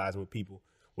socializing with people,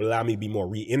 will allow me to be more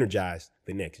re-energized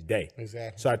the next day.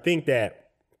 Exactly. So I think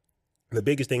that the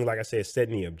biggest thing, like I said, is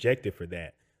setting the objective for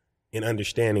that and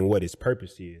understanding what its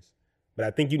purpose is. But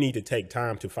I think you need to take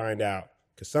time to find out,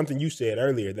 because something you said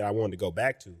earlier that I wanted to go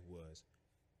back to was,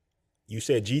 you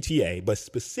said GTA, but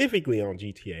specifically on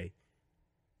GTA,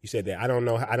 you said that I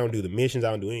don't do the missions, I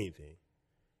don't do anything.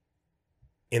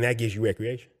 And that gives you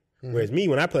recreation. Mm-hmm. Whereas me,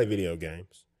 when I play video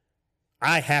games,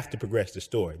 I have to progress the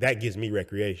story. That gives me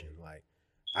recreation. Like,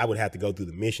 I would have to go through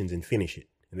the missions and finish it.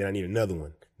 And then I need another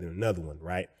one,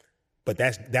 right? But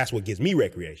that's what gives me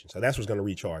recreation. So that's what's going to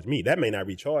recharge me. That may not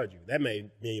recharge you. That may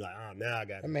be like, now I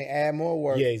got it. That may add more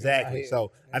work. Yeah, exactly.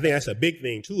 So I think that's a big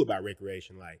thing, too, about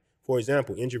recreation. Like, for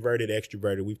example, introverted,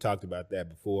 extroverted, we've talked about that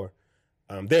before.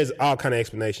 There's all kind of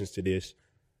explanations to this.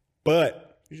 But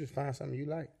you just find something you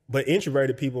like. But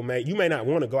introverted people you may not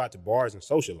want to go out to bars and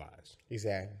socialize.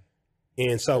 Exactly.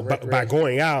 And so by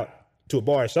going out to a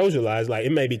bar and socialize, like,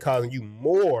 it may be causing you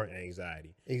more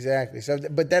anxiety. Exactly. So,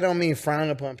 but that don't mean frown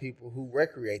upon people who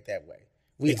recreate that way.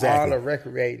 We Exactly. all are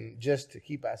recreating just to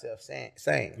keep ourselves sane.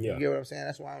 Yeah. You get what I'm saying?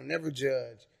 That's why I'll never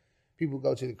judge people who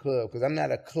go to the club, because I'm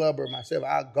not a clubber myself.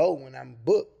 I'll go when I'm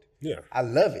booked. Yeah. I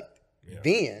love it. Yeah.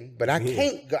 Then, but I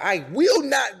can't go. I will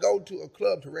not go to a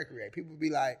club to recreate. People be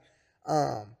like,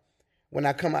 when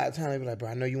I come out of town, they be like, bro,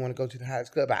 I know you want to go to the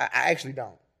hottest club. I actually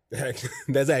don't.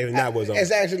 That's actually not what's on.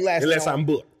 It's actually last unless I'm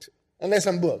booked. Unless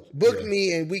I'm booked. Book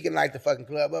me and we can light the fucking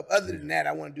club up. Other than that,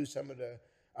 I want to do some of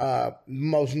the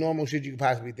most normal shit you could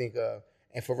possibly think of,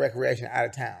 and for recreation out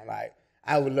of town. Like,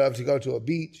 I would love to go to a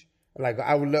beach. Like,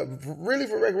 I would love, really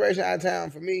for recreation out of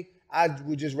town, for me, I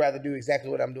would just rather do exactly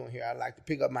what I'm doing here. I'd like to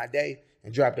pick up my day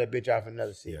and drop that bitch off in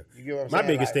another city. Yeah. You get what I'm My saying?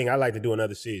 biggest thing I like to do in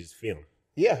other cities is film.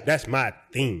 Yeah. That's my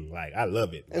thing. Like, I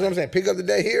love it. That's what I'm saying. Pick up the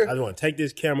day here. I just want to take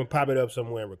this camera, pop it up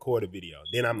somewhere, and record a video.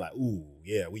 Then I'm like, ooh,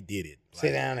 yeah, we did it. Like,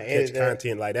 Sit down and edit that.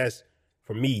 content. Like, that's,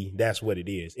 for me, that's what it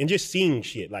is. And just seeing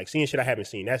shit. Like, seeing shit I haven't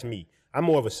seen. That's me. I'm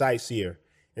more of a sightseer.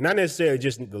 And not necessarily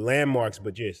just the landmarks,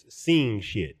 but just seeing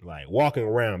shit. Like, walking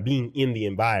around, being in the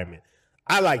environment.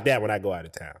 I like that when I go out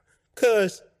of town.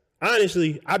 Because,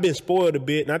 honestly, I've been spoiled a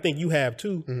bit, and I think you have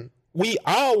too. Mm-hmm. We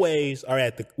always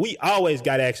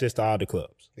got access to all the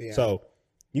clubs. Yeah. So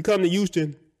you come to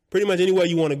Houston, pretty much anywhere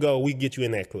you want to go, we get you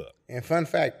in that club. And fun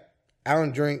fact, I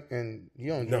don't drink, and you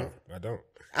don't drink. No, I don't.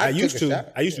 I used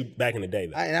to back in the day,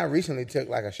 though. And I recently took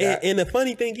like a shot. And the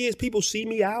funny thing is, people see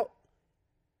me out,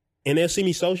 and they'll see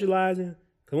me socializing.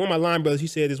 Because one of my line brothers, he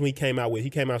said this when he came out with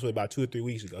about 2 or 3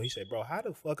 weeks ago. He said, bro, how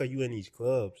the fuck are you in these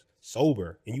clubs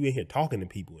sober, and you in here talking to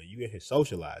people, and you in here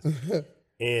socializing?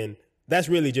 And that's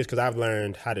really just because I've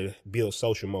learned how to build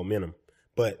social momentum.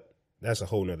 But that's a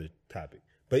whole nother topic.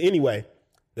 But anyway,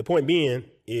 the point being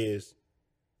is,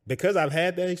 because I've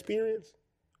had that experience,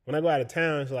 when I go out of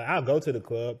town, it's like, I'll go to the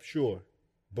club, sure.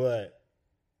 But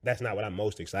that's not what I'm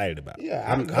most excited about. Yeah,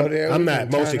 I'm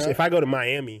not most excited. If I go to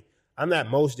Miami, I'm not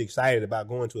most excited about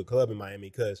going to a club in Miami,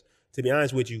 because, to be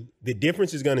honest with you, the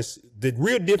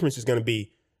real difference is going to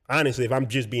be, honestly, if I'm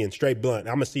just being straight blunt,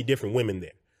 I'm going to see different women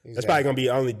there. Exactly. That's probably going to be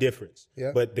the only difference.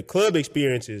 Yep. But the club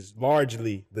experience is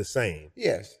largely the same.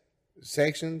 Yes.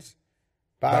 Sections,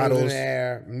 bottles in the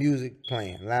air, music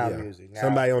playing, loud music. Now,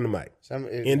 somebody on the mic.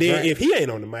 And then if he ain't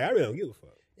on the mic, I really don't give a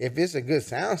fuck. If it's a good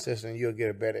sound system, you'll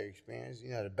get a better experience. You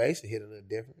know, the bass will hit a little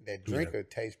different. That drink will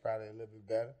taste probably a little bit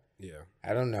better. Yeah.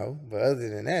 I don't know. But other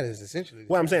than that, it's essentially...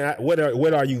 Well, I'm saying, what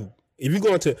are you... If you're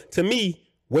going to me...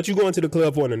 What you going to the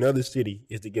club for in another city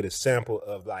is to get a sample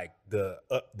of, like, the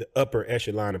upper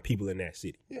echelon of people in that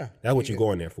city. Yeah. That's what you're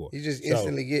going there for. You just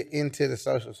instantly get into the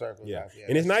social circle. Yeah.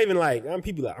 And it's not even like,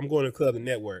 people like, I'm going to the club to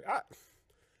network.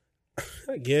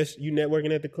 I guess you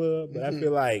networking at the club, but I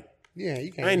feel like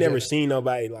you can't. I ain't never seen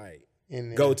nobody, like,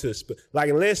 go to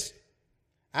like, unless...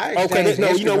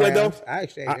 you know what, though?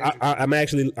 I'm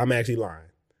actually lying.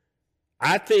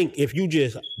 I think if you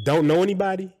just don't know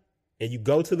anybody and you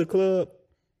go to the club,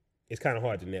 it's kind of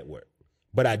hard to network.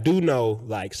 But I do know,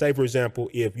 like, say, for example,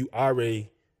 if you already,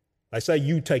 like, say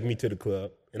you take me to the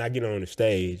club and I get on the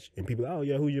stage and people are, oh,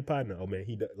 yeah, who's your partner? Oh, man,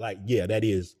 that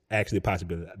is actually a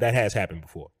possibility. That has happened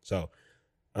before. So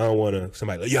I don't want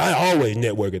somebody like, yeah, I always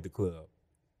network at the club.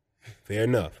 Fair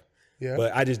enough. Yeah.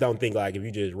 But I just don't think, like, if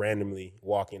you just randomly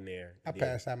walk in there. I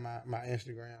pass out my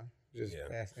Instagram.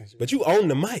 Pass Instagram. But you own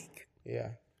the mic.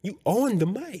 Yeah. You own the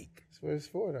mic. That's what it's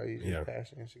for, though. You just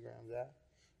pass your Instagrams out.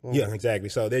 Yeah, exactly.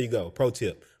 So there you go. Pro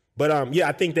tip. But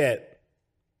I think that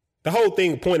the whole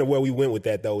point of where we went with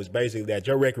that though is basically that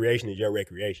your recreation is your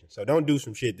recreation. So don't do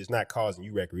some shit that's not causing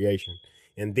you recreation,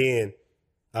 and then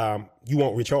you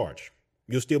won't recharge.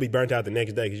 You'll still be burnt out the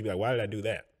next day because you'll be like, why did I do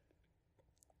that?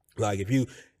 Like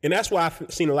and that's why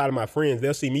I've seen a lot of my friends,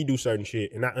 they'll see me do certain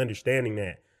shit and not understanding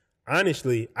that.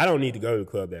 Honestly, I don't need to go to the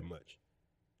club that much.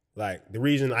 Like the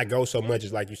reason I go so much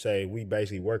is like you say, we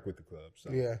basically work with the club.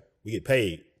 So Yeah. we get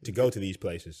paid to go to these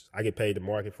places. I get paid to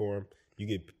market for them. You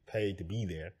get paid to be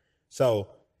there. So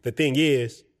the thing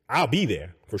is, I'll be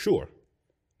there for sure.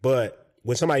 But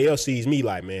when somebody else sees me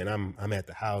like, man, I'm at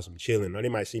the house, I'm chilling, or they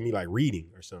might see me like reading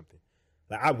or something.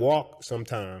 Like I walk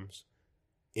sometimes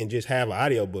and just have an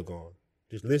audiobook on.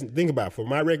 Just listen. Think about it. For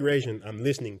my recreation, I'm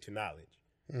listening to knowledge.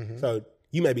 Mm-hmm. So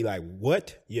you may be like,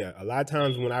 what? Yeah, a lot of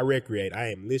times when I recreate, I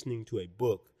am listening to a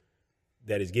book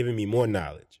that is giving me more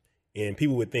knowledge. And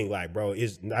people would think like, bro,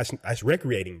 that's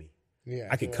recreating me. Yeah.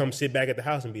 I could come sit back at the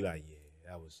house and be like, yeah,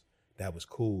 that was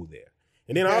cool there.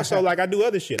 And then also like I do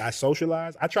other shit. I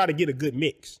socialize. I try to get a good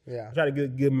mix. Yeah. I try to get a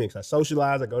good mix. I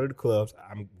socialize. I go to the clubs.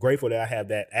 I'm grateful that I have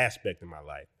that aspect in my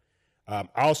life.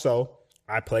 Also,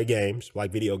 I play games,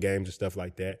 like video games and stuff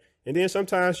like that. And then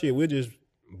sometimes shit, we'll just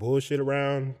bullshit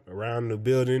around the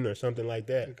building or something like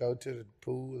that. Go to the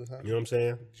pool or something. You know what I'm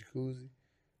saying? Jacuzzi.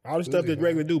 All the stuff that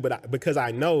regular do, but because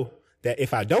I know that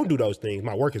if I don't do those things,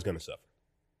 my work is going to suffer.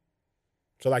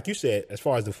 So like you said, as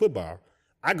far as the football,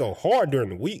 I go hard during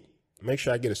the week, make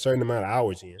sure I get a certain amount of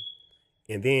hours in.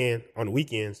 And then on the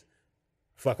weekends,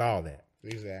 fuck all that.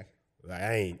 Exactly. Like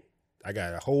I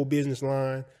got a whole business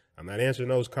line. I'm not answering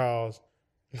those calls.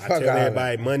 I Fuck tell all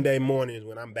everybody that. Monday mornings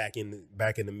when I'm back in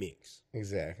the mix.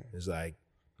 Exactly. It's like,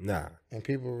 nah. And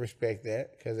people respect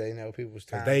that because they know people's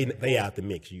time. They out the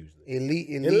mix usually. Elite.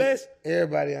 Unless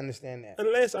Everybody understand that.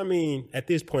 Unless, I mean, at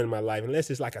this point in my life, unless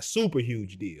it's like a super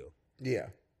huge deal. Yeah.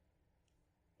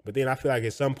 But then I feel like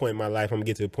at some point in my life, I'm going to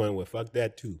get to the point where fuck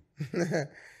that too. $50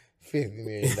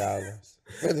 million.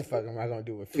 What the fuck am I going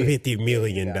to do with $50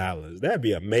 million. That'd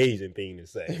be an amazing thing to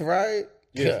say. Right?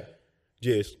 Yeah.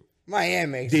 Just. My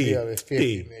Amex deal is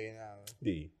 $50 million.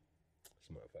 This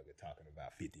motherfucker talking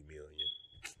about $50 million.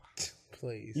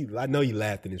 Please. I know you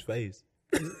laughed in his face.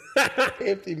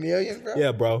 $50 million, bro?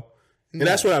 Yeah, bro. And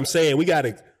that's what I'm saying. We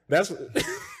gotta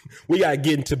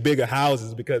get into bigger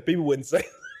houses because people wouldn't say.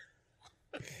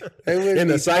 And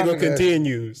the cycle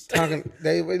continues.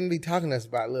 They wouldn't be talking to us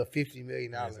about a little $50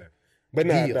 million. But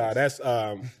nah, that's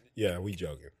we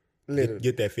joking. Literally.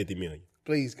 Get that $50 million.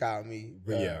 Please call me.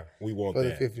 We want for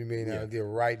that. the $50 million deal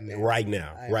right now. Right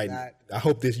now. I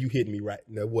hope you hit me right.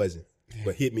 No, it wasn't.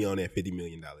 But hit me on that $50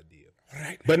 million deal.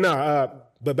 Right. But no,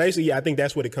 but basically, I think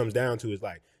that's what it comes down to is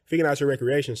like figuring out your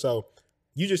recreation. So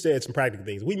you just said some practical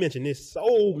things. We mentioned this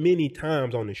so many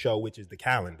times on the show, which is the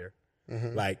calendar.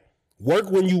 Mm-hmm. Like work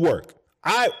when you work.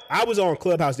 I was on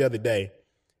Clubhouse the other day,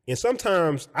 and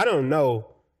sometimes I don't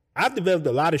know. I've developed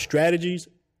a lot of strategies.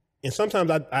 And sometimes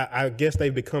I guess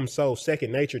they've become so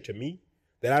second nature to me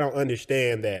that I don't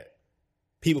understand that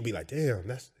people be like, damn,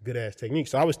 that's a good ass technique.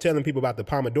 So I was telling people about the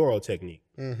Pomodoro technique.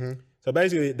 Mm-hmm. So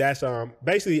basically that's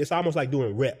it's almost like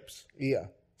doing reps. Yeah.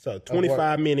 So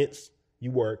 25 minutes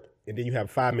you work and then you have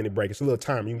a 5-minute break. It's a little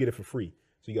time. You can get it for free.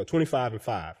 So you go 25 and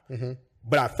 5. Mm-hmm.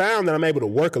 But I found that I'm able to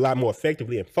work a lot more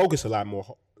effectively and focus a lot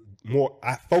more.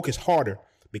 I focus harder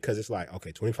because it's like,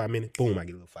 okay, 25 minutes, boom, I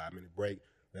get a little 5-minute break.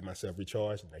 Let myself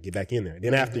recharge, and I get back in there.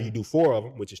 Then after you do 4 of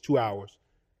them, which is 2 hours,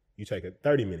 you take a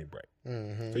 30-minute break.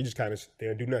 Mm-hmm. So you just kind of sit there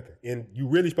and do nothing. And you're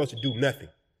really supposed to do nothing.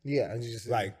 Yeah. Just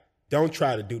like, don't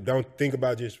think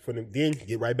about just for them, then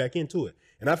get right back into it.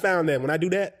 And I found that when I do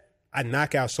that, I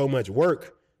knock out so much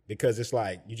work because it's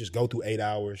like you just go through 8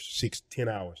 hours, 6, 10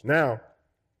 hours. Now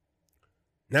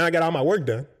I got all my work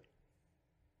done.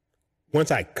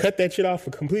 Once I cut that shit off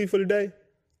completely for the day,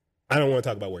 I don't want to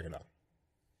talk about working out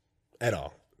at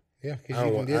all. Yeah, because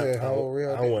you can do the whole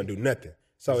real I don't want to do nothing.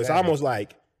 So It's almost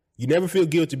like you never feel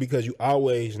guilty because you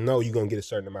always know you're going to get a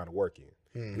certain amount of work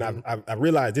in. Mm-hmm. And I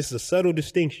realized this is a subtle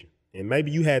distinction. And maybe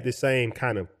you had the same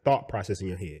kind of thought process in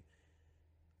your head.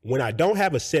 When I don't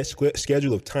have a set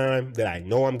schedule of time that I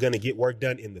know I'm going to get work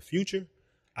done in the future,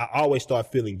 I always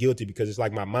start feeling guilty because it's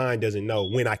like my mind doesn't know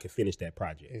when I can finish that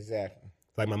project. Exactly.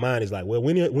 It's like my mind is like, well,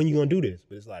 when you going to do this?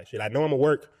 But it's like, shit, I know I'm going to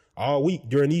work all week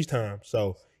during these times.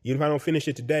 So even if I don't finish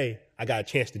it today, I got a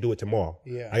chance to do it tomorrow.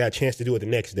 Yeah. I got a chance to do it the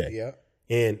next day. Yeah.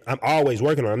 And I'm always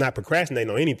working on it. I'm not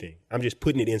procrastinating on anything. I'm just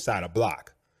putting it inside a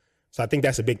block. So I think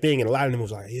that's a big thing. And a lot of them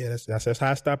was like, yeah, that's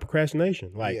how I stop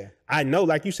procrastination. Like, I know,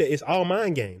 like you said, it's all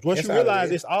mind games. Once you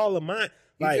realize it's all of mind.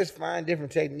 You just find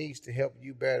different techniques to help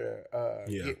you better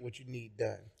get what you need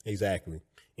done. Exactly.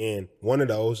 And one of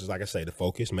those is, like I say, the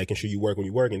focus, making sure you work when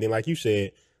you work. And then, like you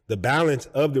said, the balance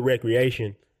of the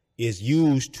recreation is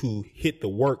used to hit the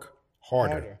work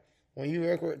harder. When you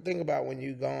think about when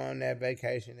you go on that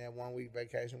vacation, that 1 week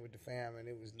vacation with the fam, and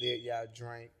it was lit, y'all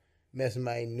drank, met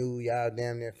somebody new, y'all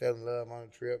damn near fell in love on the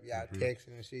trip, y'all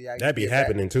texting and shit. Y'all That be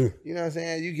happening too. You know what I'm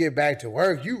saying? You get back to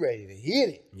work, you ready to hit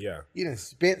it. Yeah. You done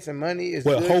spent some money. It's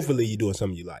Well, good. hopefully you're doing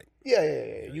something you like.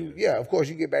 Yeah. Of course,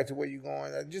 you get back to where you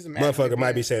going. Just imagine. Motherfucker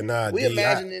might be saying, nah, We D,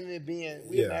 imagining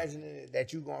it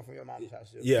that you going from your mom's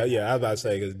house. Yeah, I was about to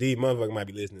say, because D, motherfucker might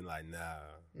be listening like,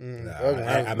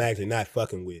 I'm actually not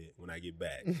fucking with it when I get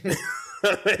back.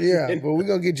 Yeah, but we're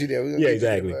going to get you there.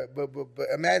 Exactly. But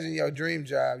imagine your dream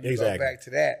job. You go back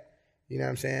to that, you know what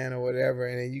I'm saying, or whatever,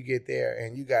 and then you get there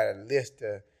and you got a list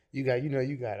of, you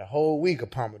got a whole week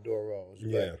of Pomodoro rolls.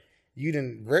 Yeah. You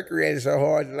done recreated so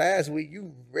hard last week,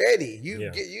 you ready.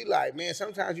 You like, man,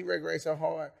 sometimes you recreate so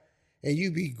hard and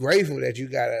you be grateful that you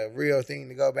got a real thing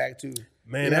to go back to.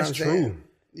 Man, you know that's true.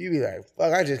 You be like,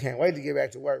 fuck, I just can't wait to get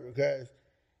back to work because,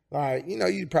 like,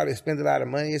 you probably spend a lot of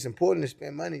money. It's important to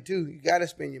spend money too. You got to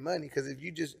spend your money because if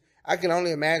you I can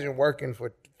only imagine working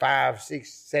for 5,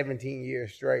 6, 17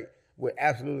 years straight with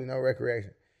absolutely no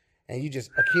recreation. And you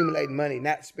just accumulate money,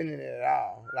 not spending it at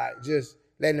all. Like, just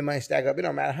letting the money stack up. It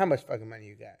don't matter how much fucking money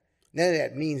you got. None of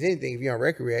that means anything if you don't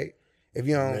recreate. If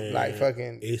you don't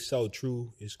fucking. It's so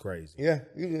true. It's crazy. Yeah,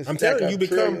 you just I'm telling you, $1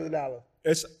 trillion.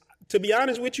 It's, to be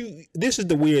honest with you, this is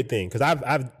the weird thing because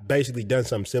I've basically done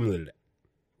something similar to that,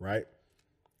 right?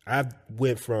 I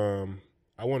went from,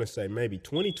 I want to say maybe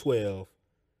 2012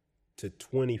 to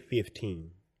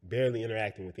 2015, barely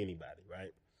interacting with anybody,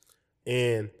 right?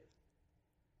 And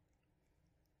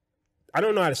I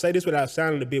don't know how to say this without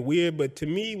sounding a bit weird, but to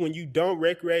me, when you don't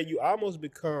recreate, you almost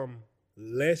become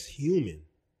less human.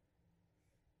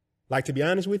 Like, to be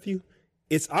honest with you,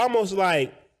 it's almost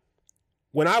like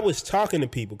when I was talking to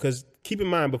people, because keep in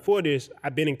mind, before this,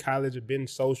 I've been in college, I've been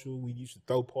social, we used to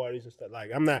throw parties and stuff.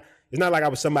 Like, it's not like I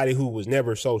was somebody who was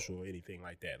never social or anything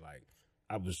like that. Like,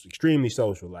 I was extremely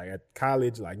social. Like, at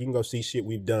college, like, you can go see shit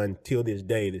we've done till this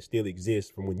day that still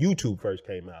exists from when YouTube first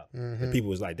came out. Mm-hmm. And people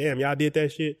was like, damn, y'all did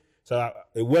that shit? So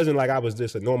it wasn't like I was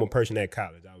just a normal person at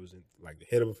college. I was like the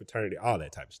head of a fraternity, all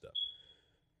that type of stuff.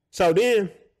 So then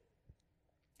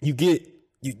you get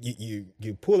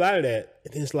you pull out of that,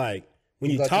 and then it's like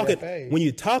when you're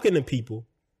talking to people,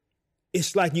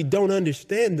 it's like you don't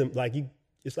understand them. Like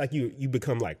it's like you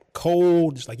become like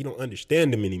cold. It's like you don't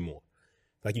understand them anymore.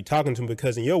 Like you're talking to them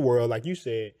because in your world, like you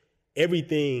said,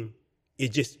 everything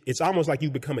it's almost like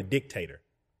you become a dictator.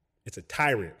 It's a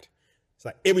tyrant. It's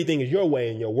like everything is your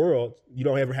way in your world. You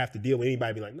don't ever have to deal with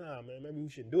anybody be like, nah, man, maybe we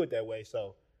shouldn't do it that way.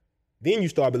 So then you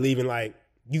start believing like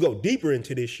you go deeper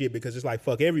into this shit because it's like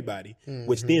fuck everybody,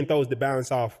 which then throws the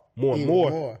balance off more and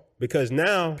more. Because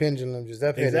now pendulum just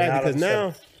up exactly because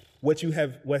now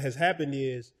what has happened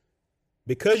is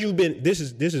because you've been this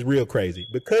is real crazy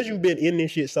because you've been in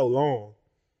this shit so long,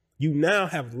 you now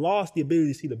have lost the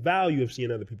ability to see the value of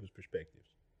seeing other people's perspectives.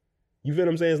 You feel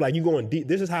what I'm saying? It's like you going deep.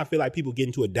 This is how I feel like people get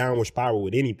into a downward spiral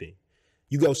with anything.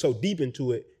 You go so deep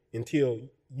into it until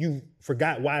you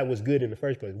forgot why it was good in the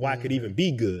first place, why it could even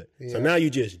be good. Yeah. So now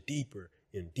you just deeper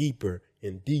and deeper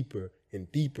and deeper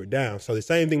and deeper down. So the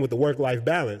same thing with the work-life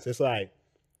balance. It's like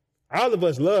all of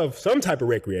us love some type of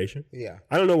recreation. Yeah.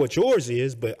 I don't know what yours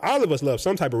is, but all of us love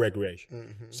some type of recreation.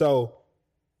 Mm-hmm. So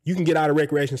you can get out of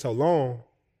recreation so long.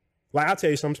 Like I'll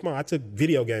tell you something small. I took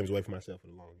video games away from myself for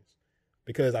the longest.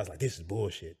 Because I was like, this is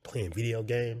bullshit, playing video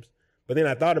games. But then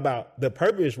I thought about the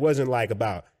purpose wasn't like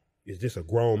about, is this a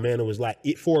grown man? It was like,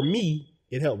 for me,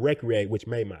 it helped recreate, which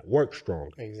made my work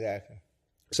stronger. Exactly.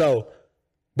 So,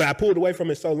 but I pulled away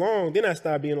from it so long, then I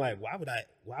started being like,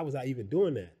 why was I even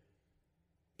doing that?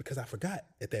 Because I forgot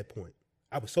at that point.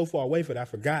 I was so far away from it, I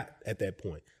forgot at that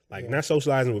point. Like not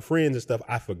socializing with friends and stuff,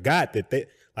 I forgot that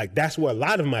that's where a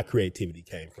lot of my creativity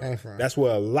came from. That's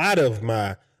where a lot of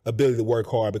my ability to work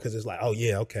hard because it's like, oh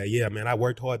yeah, okay, yeah, man, I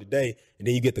worked hard today. And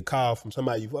then you get the call from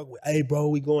somebody you fuck with, hey bro,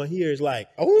 we going here. It's like,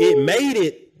 it made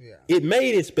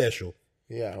it special.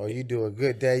 Yeah, or you do a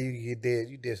good day, you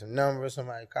did some numbers,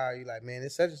 somebody call you like, man,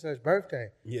 it's such and such birthday.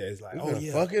 Yeah, it's like,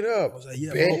 fuck it up. I was like,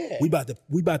 yeah, bro,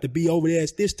 we about to be over there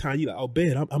at this time. You like, oh,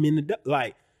 bet, I'm in the,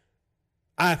 like,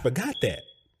 I forgot that.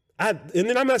 And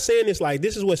then I'm not saying this like,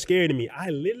 this is what's scary to me. I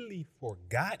literally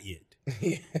forgot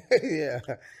it. Yeah.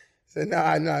 So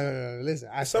no. Listen,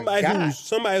 I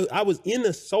was in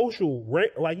a social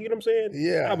like you know what I'm saying?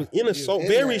 Yeah, I was in a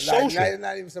very social.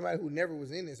 Not even somebody who never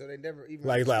was in it, so they never even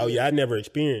like oh yeah, I never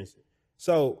experienced it.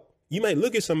 So you may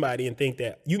look at somebody and think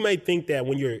that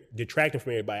when you're detracting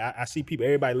from everybody, I see people.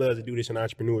 Everybody loves to do this in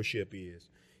entrepreneurship. Is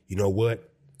you know what?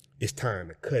 It's time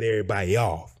to cut everybody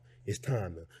off. It's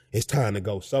time to it's time to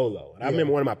go solo. And I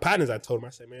remember one of my partners, I told him,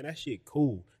 I said, man, that shit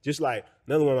cool. Just like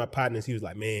another one of my partners, he was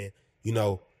like, man, you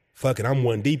know, fuck it, I'm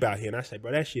one deep out here. And I said,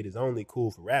 bro, that shit is only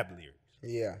cool for rap lyrics.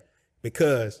 Yeah.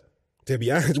 Because to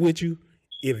be honest with you,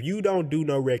 if you don't do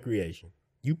no recreation,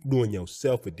 you doing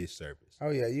yourself a disservice. Oh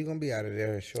yeah, you're gonna be out of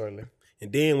there shortly.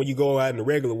 And then when you go out in the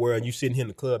regular world, you sitting here in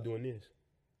the club doing this.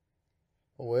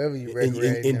 Or wherever you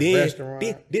recreate, and in then, a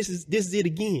restaurant. this is it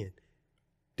again.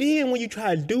 Then when you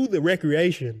try to do the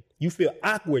recreation, you feel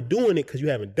awkward doing it because you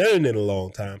haven't done it in a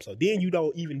long time. So then you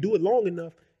don't even do it long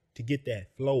enough to get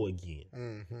that flow again.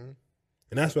 Mm-hmm. And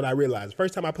that's what I realized. The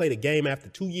first time I played a game after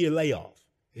 2-year layoff,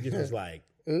 it just was like,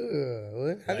 how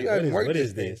do you even work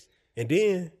this? And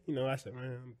then, you know, I said,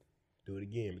 man, I'm do it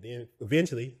again. But then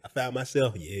eventually I found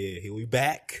myself, here we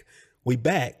back. We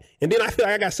back. And then I feel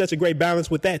like I got such a great balance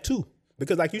with that too.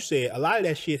 Because like you said, a lot of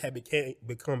that shit had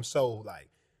become so like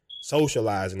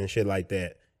socializing and shit like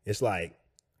that. It's like,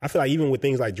 I feel like even with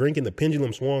things like drinking, the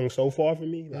pendulum swung so far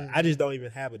from me. Like I just don't even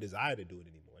have a desire to do it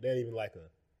anymore. That ain't even like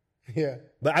a... Yeah.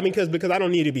 But I mean, because I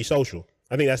don't need it to be social.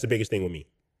 I think that's the biggest thing with me.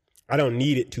 I don't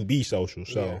need it to be social.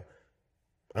 So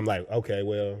I'm like, okay,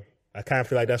 well, I kind of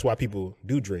feel like that's why people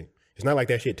do drink. It's not like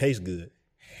that shit tastes good.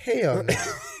 Hell no.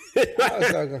 I was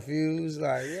so confused.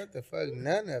 Like, what the fuck?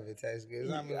 None of it tastes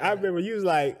good. I remember you was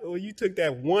like, oh, you took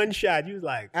that one shot. You was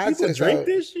like, people drink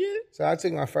this shit? So I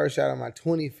took my first shot on my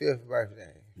 25th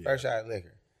birthday. First shot of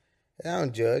liquor. And I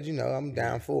don't judge, you know, I'm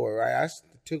down for it, right? I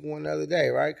took one the other day,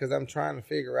 right? Because I'm trying to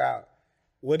figure out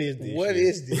what is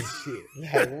this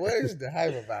shit? Like, what is the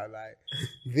hype about? Like,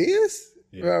 this?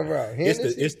 Yeah. Bro.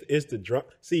 It's the drunk.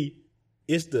 See,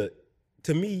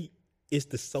 to me, it's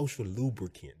the social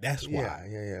lubricant. That's why.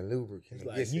 Yeah, lubricant.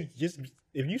 It's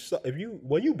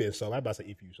like you've been sober. I'm about to say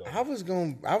if you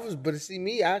sober. But see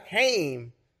me, I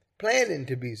came planning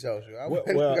to be social.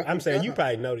 Well, I'm saying you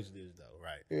probably noticed this though,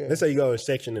 right? Yeah. Let's say you go to a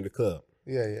section of the club.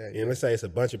 Yeah. And let's say it's a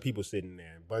bunch of people sitting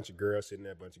there, a bunch of girls sitting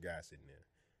there, a bunch of guys sitting there.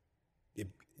 If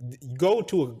you go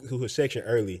to a section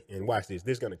early and watch this.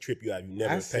 This is gonna trip you out. You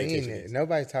never pay attention to this.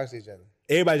 Nobody talks to each other.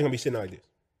 Everybody's gonna be sitting like this.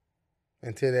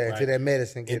 Until that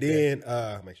medicine gets there. And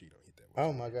then make sure you don't hit that one.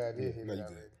 Oh my God, I did hit that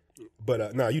already.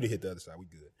 But no, you didn't hit the other side. We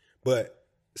good. But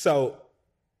so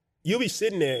you'll be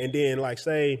sitting there and then like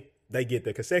say they get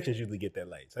there, because sections usually get there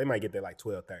late. So they might get there like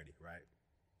 12:30, right?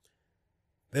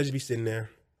 They'll just be sitting there.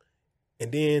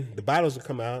 And then the bottles will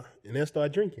come out and they'll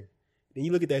start drinking. Then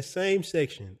you look at that same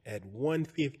section at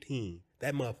 1:15,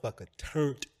 that motherfucker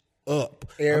turned up.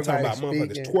 I'm talking about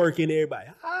motherfuckers twerking, everybody,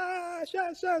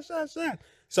 shot.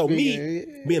 So me,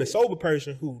 being a sober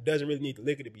person who doesn't really need the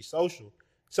liquor to be social,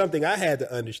 something I had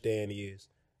to understand is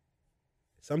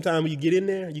sometimes when you get in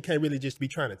there, you can't really just be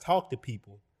trying to talk to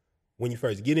people when you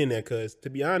first get in there, because to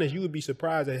be honest, you would be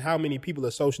surprised at how many people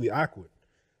are socially awkward.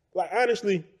 Like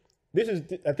honestly, this is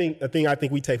a thing I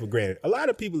think we take for granted. A lot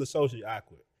of people are socially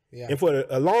awkward. Yeah. And for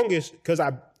the longest, because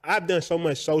I've done so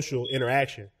much social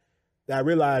interaction that I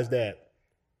realized that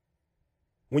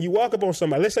when you walk up on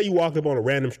somebody, let's say you walk up on a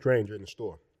random stranger in the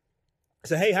store,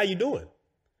 say, hey, how you doing?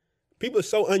 People are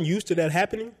so unused to that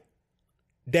happening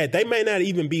that they may not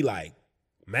even be like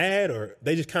mad, or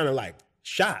they just kind of like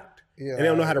shocked. Yeah, and they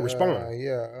don't know how to respond.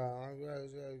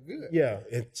 Good. Yeah,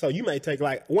 and so you may take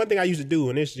like, one thing I used to do,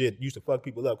 and this shit used to fuck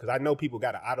people up, because I know people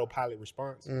got an autopilot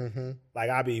response. Mm-hmm. Like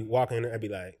I'll be walking, I'd be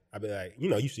like, you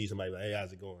know, you see somebody like, hey,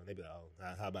 how's it going? They be like,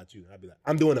 oh, how about you? I'd be like,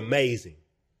 I'm doing amazing.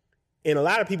 And a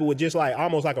lot of people would just like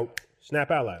almost like a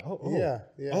snap out, like,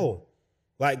 oh,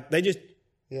 like they just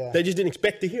didn't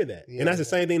expect to hear that. Yeah. And that's the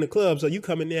same thing in the club. So you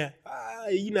come in there,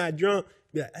 you not drunk,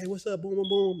 be like, hey, what's up? Boom, boom,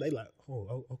 boom. They like,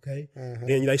 oh, okay. Mm-hmm.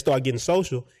 Then they start getting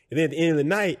social, and then at the end of the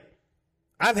night,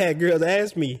 I've had girls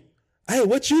ask me, hey,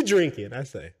 what you drinking? I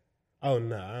say, oh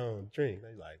no, I don't drink.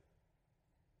 They like,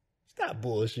 stop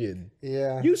bullshitting.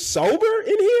 Yeah, you sober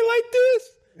in here like this?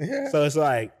 Yeah. So it's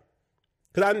like,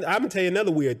 because I'm going to tell you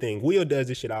another weird thing. Will does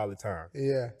this shit all the time.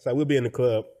 Yeah. So we'll be in the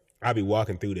club. I'll be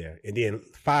walking through there. And then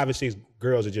 5 or 6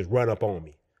 girls will just run up on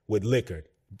me with liquor,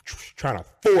 trying to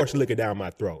force liquor down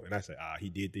my throat. And I say, he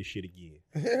did this shit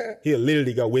again. He'll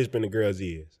literally go whisper in the girl's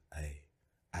ears, hey,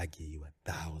 I give you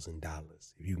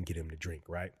 $1,000 if you can get him to drink,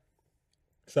 right?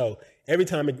 So every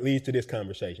time it leads to this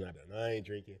conversation, I be like, no, I ain't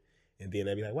drinking. And then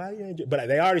they be like, why you ain't drinking? But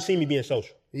they already see me being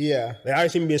social. Yeah. They already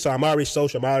see me being social. I'm already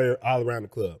social. I'm already all around the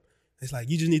club. It's like,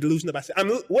 you just need to loosen up. I said,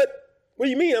 what do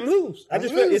you mean I'm loose? I know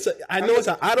it's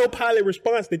an autopilot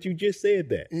response that you just said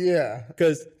that. Yeah.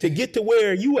 Because to get to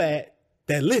where you at,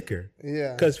 that liquor.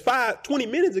 Yeah. Because 20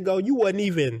 minutes ago, you wasn't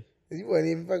even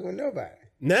fucking with nobody.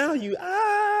 Now you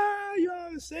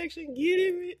on the section, get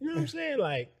it. You know what I'm saying?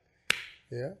 Like,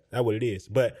 yeah. That's what it is.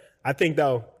 But I think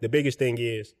though, the biggest thing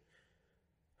is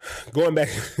going back,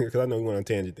 because I know we went on a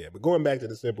tangent there, but going back to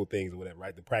the simple things or whatever,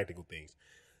 right? The practical things.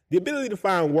 The ability to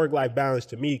find work-life balance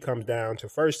to me comes down to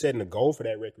first setting a goal for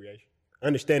that recreation,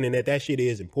 understanding that shit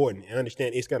is important, and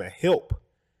understand it's going to help.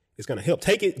 It's going to help.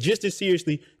 Take it just as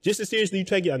seriously you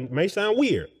take it. It may sound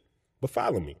weird, but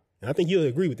follow me. And I think you'll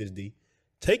agree with this, D.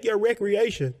 Take your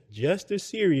recreation just as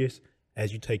serious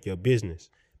as you take your business,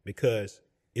 because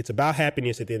it's about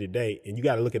happiness at the end of the day, and you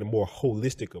got to look at a more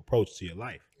holistic approach to your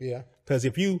life. Yeah. Because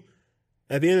if you,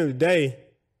 at the end of the day,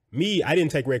 I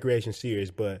didn't take recreation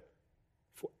serious, but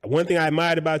one thing I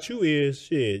admired about you is,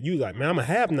 shit, you like, man, I'm going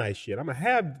to have nice shit. I'm going to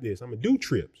have this. I'm going to do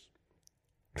trips.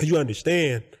 Because you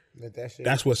understand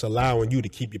that's what's allowing you to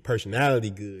keep your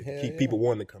personality good, keep people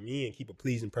wanting to come in, keep a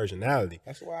pleasing personality.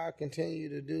 That's why I continue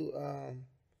to do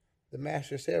the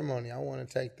master ceremony. I want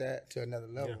to take that to another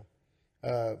level.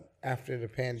 After the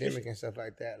pandemic and stuff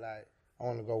like that, like I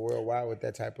want to go worldwide with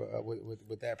that type of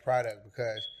with that product,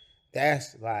 because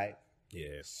that's like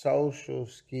social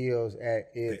skills at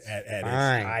its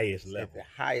highest level. At the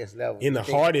highest level. In the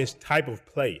hardest type of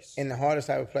place. In the hardest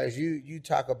type of place. You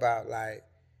talk about like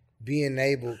being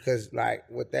able, because like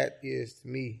what that is to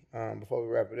me, before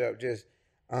we wrap it up, just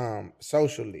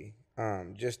socially,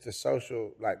 just the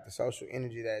social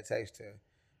energy that it takes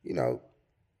to,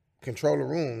 control a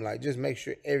room, like just make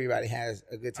sure everybody has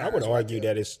a good time. I would argue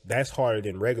that's harder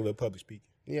than regular public speaking.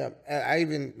 Yeah, I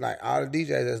even like all the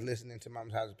DJs that's listening to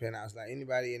Mama's House of Penthouse, like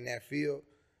anybody in that field,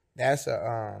 that's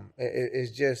I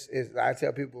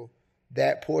tell people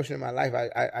that portion of my life,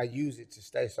 I use it to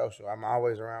stay social. I'm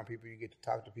always around people. You get to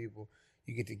talk to people.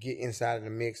 You get to get inside of the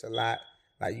mix a lot.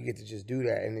 Like you get to just do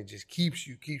that, and it just keeps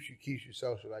you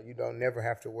social. Like you don't never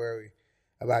have to worry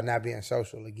about not being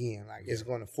social again. Like it's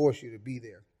going to force you to be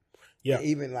there. Yeah, and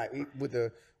even like with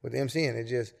the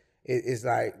MCing, it's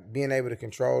like being able to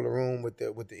control the room with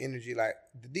the energy. Like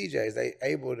the DJs, they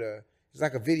able to. It's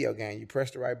like a video game. You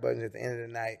press the right buttons at the end of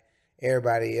the night.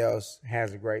 Everybody else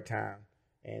has a great time,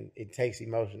 and it takes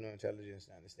emotional intelligence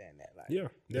to understand that. Like, yeah,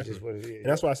 that's just what it is. And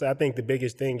that's why I say I think the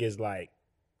biggest thing is like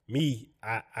me.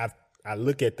 I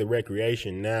look at the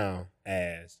recreation now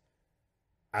as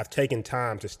I've taken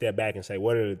time to step back and say,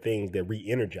 what are the things that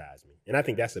re-energize me? And I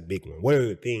think that's a big one. What are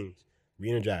the things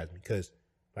re-energize me? Because,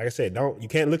 like I said, you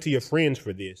can't look to your friends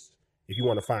for this if you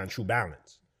want to find true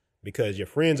balance, because your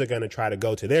friends are going to try to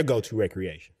go to their go-to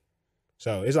recreation.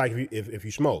 So it's like if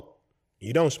you smoke,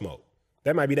 you don't smoke.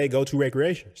 That might be their go-to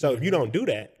recreation. So if you don't do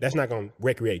that, that's not going to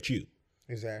recreate you.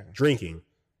 Exactly. Drinking,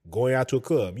 going out to a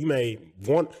club. You may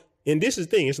want... And this is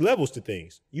the thing, it's levels to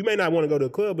things. You may not want to go to a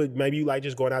club, but maybe you like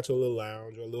just going out to a little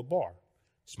lounge or a little bar,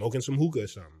 smoking some hookah or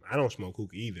something. I don't smoke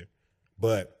hookah either.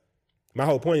 But my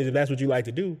whole point is if that's what you like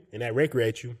to do and that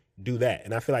recreates you, do that.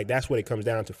 And I feel like that's what it comes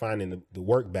down to, finding the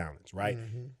work balance, right?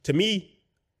 Mm-hmm. To me,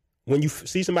 when you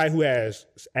see somebody who has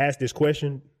asked this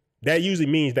question, that usually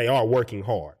means they are working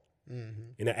hard. Mm-hmm.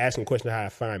 And they're asking the question of how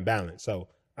to find balance. So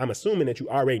I'm assuming that you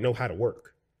already know how to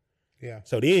work. Yeah.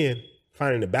 So then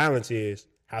finding the balance is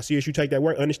how serious you take that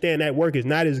work. Understand that work is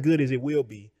not as good as it will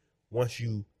be once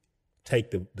you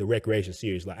take the recreation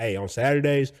serious. Like, hey, on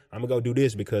Saturdays, I'm going to go do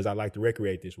this because I like to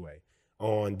recreate this way.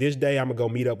 On this day, I'm going to go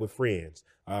meet up with friends.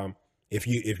 If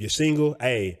you're single,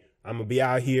 hey, I'm going to be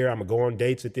out here. I'm going to go on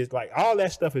dates at this. Like, all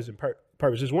that stuff is in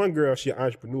purpose. There's one girl, she's an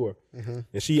entrepreneur, and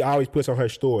she always puts on her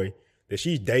story that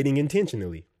she's dating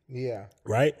intentionally. Yeah.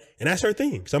 Right? And that's her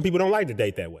thing. Some people don't like to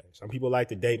date that way. Some people like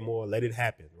to date more, let it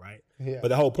happen, right? Yeah. But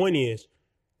the whole point is,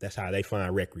 that's how they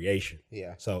find recreation.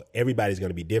 Yeah. So everybody's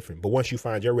going to be different. But once you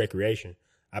find your recreation,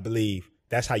 I believe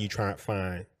that's how you try and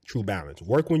find true balance.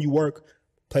 Work when you work,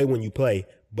 play when you play,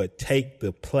 but take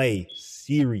the play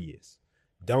serious.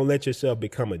 Don't let yourself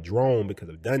become a drone, because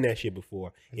I've done that shit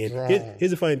before. And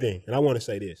here's the funny thing, and I want to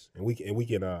say this, and we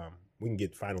can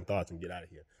get final thoughts and get out of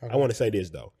here. Okay. I want to say this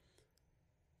though.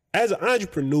 As an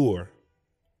entrepreneur,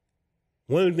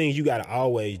 one of the things you got to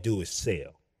always do is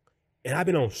sell. And I've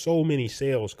been on so many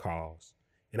sales calls,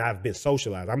 and I've been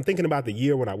socialized. I'm thinking about the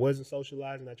year when I wasn't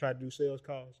socialized and I tried to do sales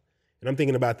calls. And I'm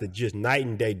thinking about the just night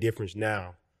and day difference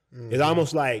now. Mm-hmm. It's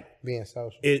almost like being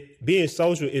social. Being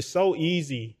social is so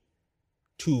easy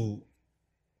to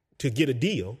get a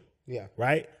deal. Yeah.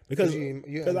 Right? Because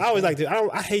I always like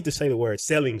to, I hate to say the word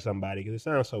selling somebody because it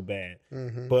sounds so bad.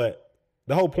 Mm-hmm. But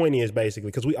the whole point is basically,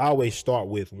 because we always start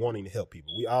with wanting to help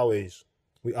people. We always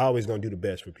gonna do the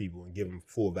best for people and give them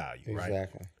full value, right?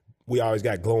 Exactly. We always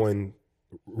got glowing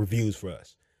reviews for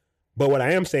us. But what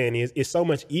I am saying is it's so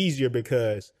much easier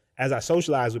because as I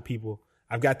socialize with people,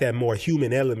 I've got that more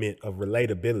human element of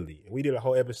relatability. And we did a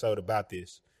whole episode about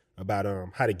this about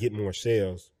how to get more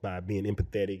sales by being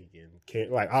empathetic and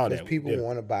like all that. People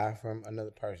want to buy from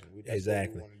another person. That's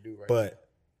exactly. what we want to do but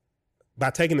by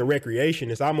taking the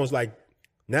recreation, it's almost like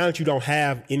now that you don't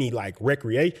have any like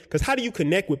recreation, because how do you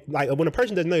connect with, like, when a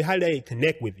person doesn't know you, how do they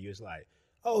connect with you? It's like,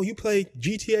 oh, you play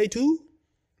GTA 2?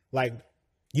 Like,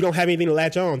 you don't have anything to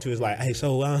latch on to. It's like, hey,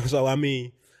 so I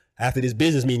mean, after this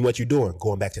business meeting, what you doing?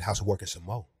 Going back to the house and working some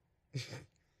more.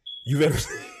 You've ever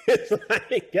seen? It's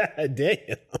like, God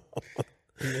damn.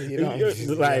 I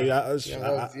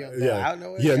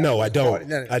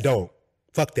don't.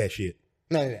 Fuck that shit.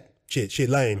 None of that. Shit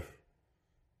lame.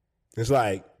 It's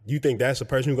like, you think that's the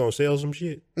person who's gonna sell some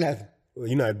shit? Nothing. Well,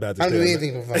 you're not about to. I don't do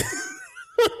anything for fun.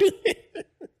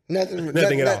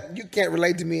 Nothing at all. You can't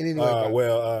relate to me in any way.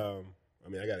 I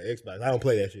mean, I got an Xbox. I don't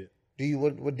play that shit. Do you?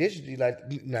 What dishes do you like?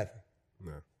 Nothing.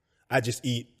 No, I just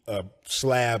eat a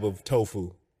slab of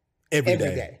tofu every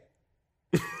day.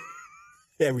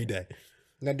 Every day.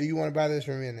 Now, do you want to buy this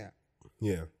from me now?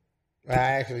 Yeah. I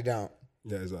actually don't.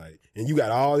 Yeah, it's like, and you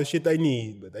got all the shit they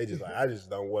need, but they just like, I just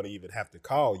don't want to even have to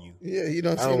call you. Yeah, you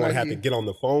don't. I don't want to have to get on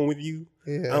the phone with you.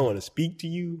 Yeah. I don't want to speak to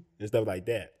you and stuff like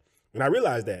that. And I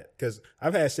realized that because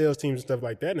I've had sales teams and stuff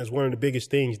like that, and it's one of the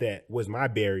biggest things that was my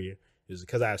barrier is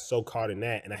because I was so caught in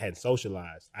that and I hadn't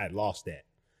socialized. I had lost that.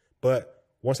 But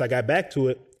once I got back to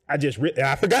it, I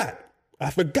forgot. I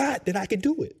forgot that I could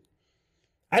do it.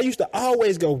 I used to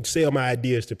always go sell my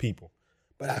ideas to people,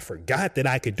 but I forgot that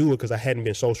I could do it because I hadn't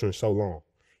been social in so long.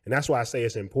 And that's why I say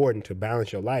it's important to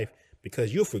balance your life,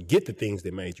 because you'll forget the things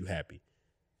that made you happy.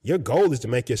 Your goal is to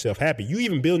make yourself happy. You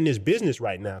even building this business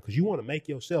right now because you want to make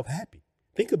yourself happy.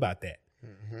 Think about that.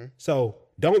 Mm-hmm. So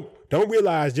don't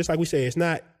realize, just like we say, it's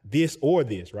not this or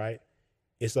this, right?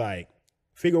 It's like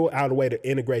figure out a way to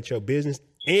integrate your business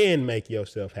and make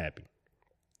yourself happy.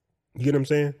 You get what I'm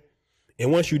saying?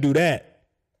 And once you do that,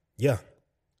 yeah,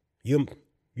 you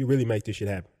really make this shit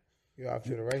happen. You're off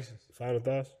to the races. Final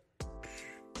thoughts?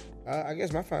 I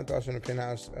guess my final thoughts on the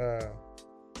penthouse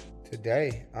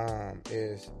today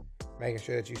is making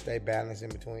sure that you stay balanced in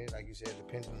between. Like you said, the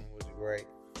pendulum was a great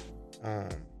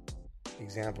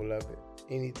example of it.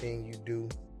 Anything you do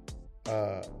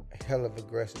hell of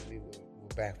aggressively will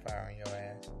backfire on your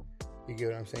ass. You get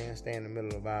what I'm saying? Stay in the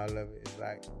middle of all of it. It's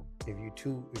like if you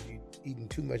eating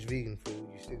too much vegan food,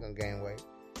 you're still gonna gain weight.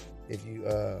 If you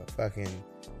fucking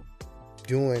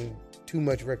doing too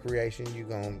much recreation, you're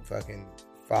gonna fucking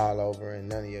fall over and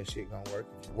none of your shit gonna work.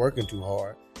 If you're working too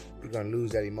hard, you're gonna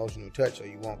lose that emotional touch, or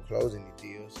you won't close any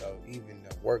deals. So even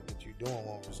the work that you're doing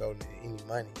won't result in any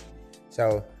money.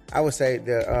 So I would say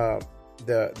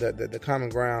the common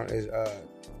ground is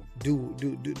do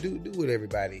what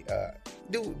everybody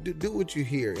do what you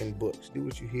hear in books. Do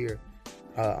what you hear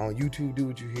on YouTube. Do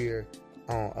what you hear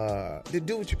on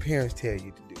do what your parents tell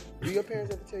you to do. Do your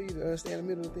parents ever tell you to stay in the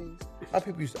middle of things? Our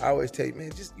people used to always tell you,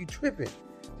 man, just you tripping.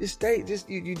 Just stay. Just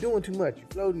you doing too much. You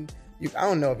floating. I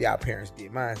don't know if y'all parents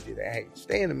did. Mine did that. Hey,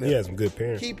 stay in the middle. Yeah, some good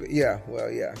parents. Keep it. Yeah.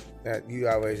 Well, yeah. You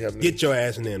always help me. Get your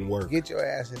ass in there and work. Get your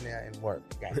ass in there and work.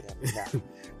 Now,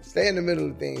 stay in the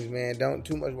middle of things, man. Don't.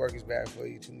 Too much work is bad for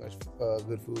you. Too much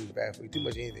good food is bad for you. Too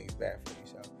much anything is bad for you.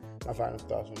 So my final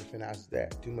thoughts on the penthouse is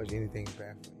that too much anything is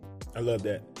bad for you. I love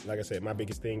that. Like I said, my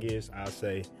biggest thing is I'll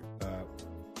say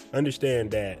understand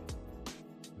that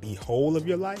the whole of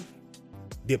your life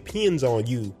depends on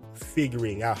you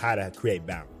figuring out how to create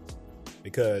balance.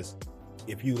 Because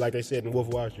if you, like they said in Wolf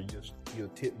of Wall Street,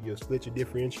 you'll split your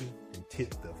differential and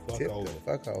tip the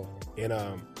fuck over. And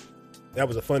that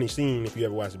was a funny scene if you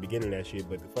ever watched the beginning of that shit.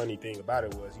 But the funny thing about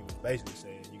it was he was basically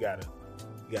saying you gotta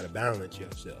balance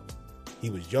yourself. He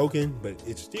was joking, but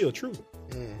it's still true.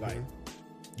 Mm-hmm. Like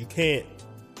you can't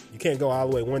go all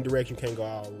the way one direction, you can't go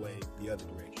all the way the other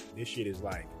direction. This shit is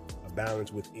like a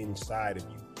balance with inside of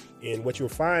you. And what you'll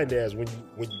find is when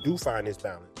you do find this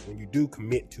balance, when you do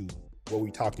commit to what we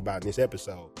talked about in this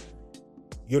episode,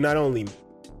 you'll not only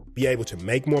be able to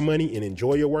make more money and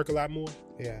enjoy your work a lot more,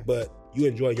 but you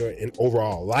enjoy your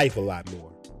overall life a lot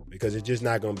more, because it's just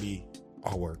not going to be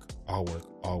all work.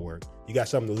 You got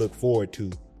something to look forward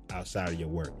to outside of your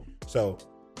work. So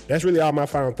that's really all my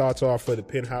final thoughts are for the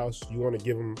penthouse. You want to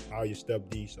give them all your stuff,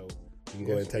 D, so you can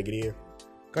go ahead and take it in.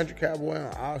 Country Cowboy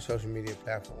on all social media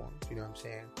platforms. You know what I'm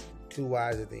saying? 2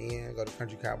 Y's at the end. Go to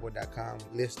countrycowboy.com.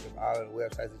 List of all of the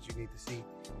websites that you need to see.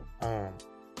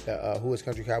 The Who is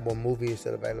Country Cowboy movie is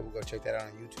still available. Go check that out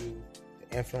on YouTube.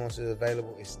 The Influencer is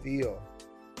available. It's still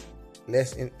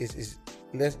less. It's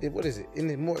less. What is it?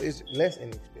 It's less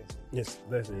inexpensive. Yes,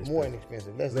 less inexpensive. More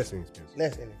inexpensive. Less inexpensive.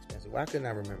 Less inexpensive. Why couldn't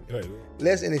I remember? Wait.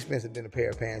 Less inexpensive than a pair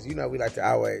of pants. You know, we like to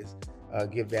always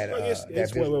give that. Wait.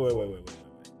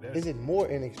 Is it more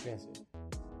inexpensive?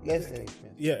 less than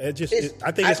expensive. Yeah, I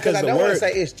think it's because the I don't want word. to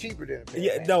say it's cheaper than a pair of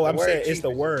Yeah, pants. no, The I'm word saying it's cheaper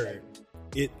the is word.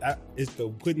 It's the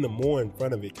putting the more in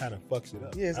front of it kind of fucks it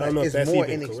up. Yeah, it's I don't know if it's that's more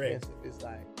even inexpensive. correct. It's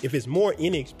like If it's more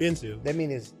inexpensive, that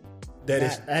means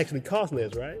it's not- actually cost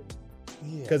less, right?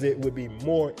 yeah. Because it would be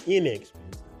more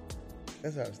inexpensive.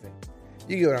 That's what I was thinking.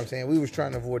 You get what I'm saying? We was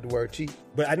trying to avoid the word cheap.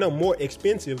 But I know more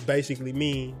expensive basically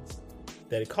means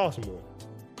that it costs more.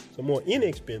 So more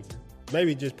inexpensive,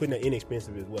 maybe just putting that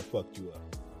inexpensive is what fucked you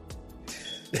up.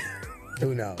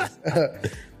 Who knows?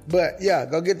 But yeah,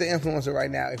 go get the influencer right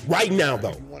now. If you Right now, If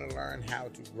though. you want to learn how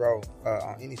to grow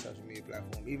on any social media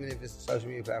platform, even if it's a social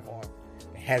media platform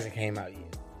that hasn't came out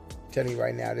yet, I'm telling you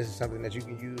right now, this is something that you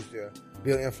can use to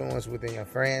build influence within your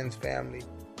friends, family,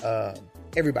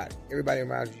 everybody. Everybody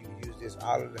around you can use this.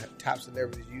 All of the top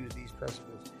celebrities use these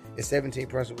principles. It's 17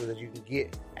 principles that you can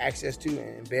get access to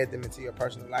and embed them into your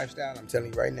personal lifestyle. I'm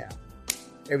telling you right now,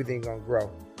 everything's gonna grow.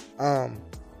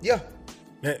 Yeah.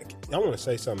 Man, I want to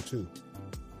say something too.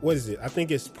 What is it? I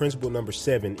think it's principle number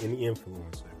 7 in the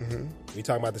influencer. Mm-hmm. We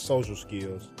talk about the social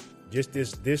skills. Just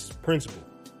this principle.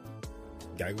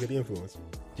 Gotta go get the influencer.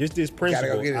 Just this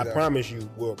principle, get it, I though. promise you,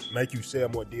 will make you sell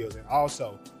more deals, and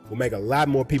also will make a lot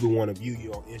more people want to view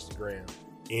you on Instagram.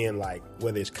 And like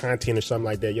whether it's content or something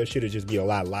like that, your shit will just be a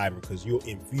lot liver because you'll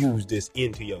infuse this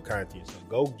into your content. So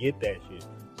go get that shit.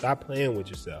 Stop playing with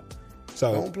yourself.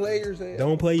 So Don't play yourself.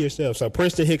 Don't play yourself. So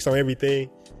Princeton Hicks on everything.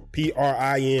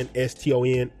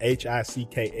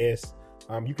 PRINSTONHICKS.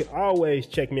 You can always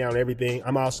check me out on everything.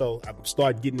 I'm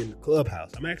started getting in the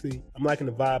Clubhouse. I'm liking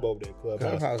the vibe over there in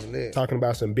Clubhouse. Clubhouse lit. Talking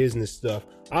about some business stuff.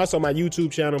 Also, my YouTube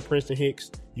channel, Princeton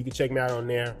Hicks. You can check me out on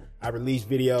there. I release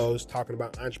videos talking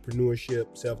about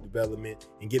entrepreneurship, self-development,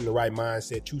 and getting the right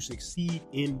mindset to succeed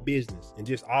in business and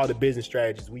just all the business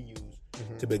strategies we use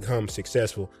to become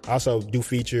successful. I also do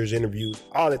features, interviews,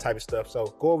 all that type of stuff. So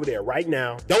go over there right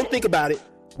now. Don't think about it.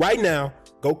 Right now,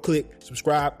 go click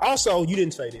subscribe. Also, you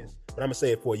didn't say this, but I'm going to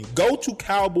say it for you. Go to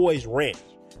Cowboys Ranch.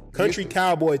 Country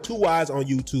Cowboy, 2 Ys on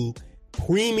YouTube.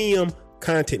 Premium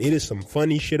content. It is some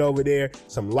funny shit over there.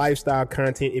 Some lifestyle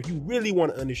content. If you really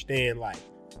want to understand like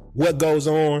what goes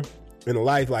on in a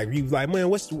life, like you like, man,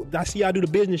 I see y'all do the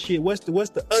business shit. What's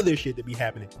the other shit that be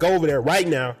happening? Go over there right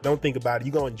now. Don't think about it.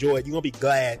 You're going to enjoy it. You're going to be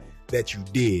glad that you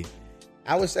did.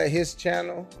 I would say his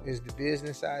channel is the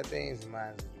business side of things and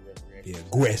mine is the recreation. Yeah,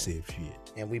 aggressive shit.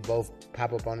 And we both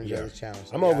pop up on each other's channels.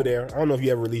 So I'm over there. I don't know if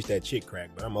you ever released that chick crack,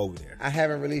 but I'm over there. I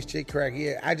haven't released Chick Crack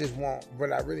yet. I just want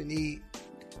what I really need.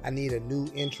 I need a new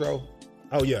intro.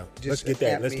 Oh yeah, let's get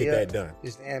that. Let's get that done.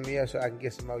 Just to amp me up so I can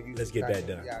get some more YouTube. Let's get that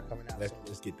done. Y'all coming out soon.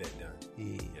 Let's get that done.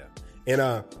 Yeah. And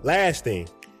last thing,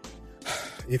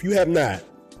 if you have not,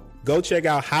 go check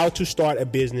out How to Start a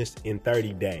Business in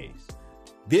 30 Days.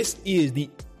 This is the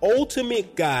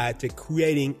ultimate guide to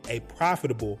creating a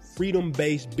profitable,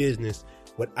 freedom-based business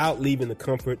without leaving the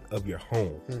comfort of your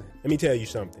home. Let me tell you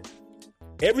something.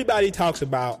 Everybody talks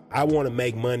about, I want to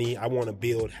make money, I want to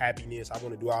build happiness, I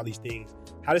want to do all these things.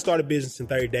 How to Start a Business in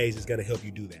 30 Days is going to help you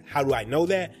do that. How do I know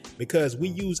that? Because we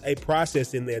use a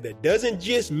process in there that doesn't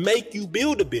just make you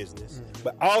build a business,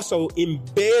 but also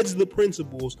embeds the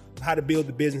principles of how to build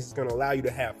the business that's going to allow you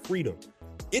to have freedom.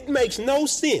 It makes no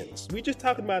sense. We're just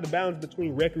talking about the balance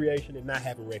between recreation and not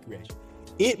having recreation.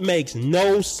 It makes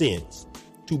no sense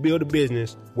to build a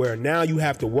business where now you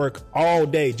have to work all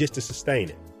day just to sustain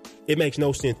it. It makes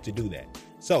no sense to do that.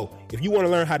 So if you want to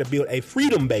learn how to build a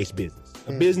freedom-based business,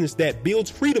 a business that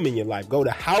builds freedom in your life, go to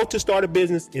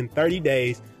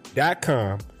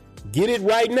howtostartabusinessin30days.com. Get it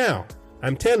right now.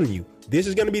 I'm telling you, this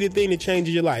is going to be the thing that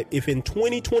changes your life. If in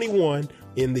 2021,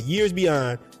 in the years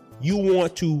beyond, you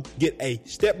want to get a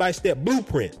step-by-step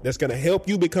blueprint that's going to help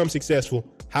you become successful,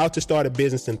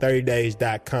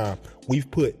 howtostartabusinessin30days.com. We've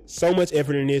put so much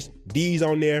effort in this. D's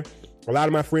on there. A lot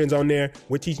of my friends on there.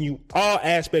 We're teaching you all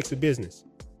aspects of business.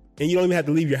 And you don't even have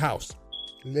to leave your house.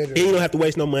 Literally. And you don't have to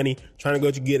waste no money trying to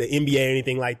go to get an MBA or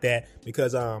anything like that.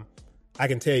 Because I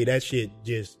can tell you that shit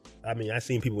just, I've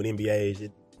seen people with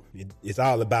MBAs. It's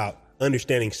all about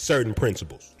understanding certain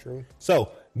principles. True.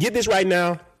 So get this right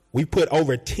now. We put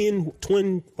over 20,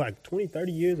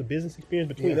 30 years of business experience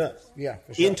between us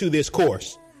for sure. into this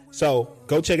course. So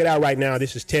go check it out right now.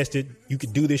 This is tested. You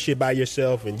can do this shit by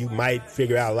yourself and you might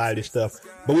figure out a lot of this stuff.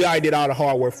 But we already did all the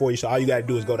hard work for you. So all you got to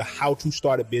do is go to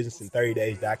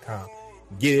howtostartabusinessin30days.com.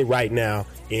 Get it right now.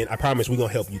 And I promise we're going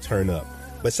to help you turn up.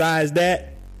 Besides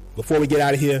that, before we get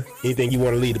out of here, anything you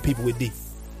want to leave the people with, D?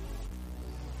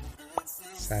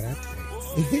 Shout out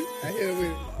to you. I hear it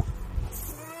with it.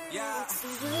 Yeah.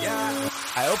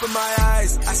 I open my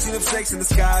eyes, I see them snakes in the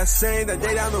sky, saying that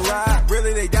they down the ride.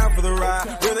 Really they down for the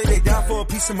ride, really they down for a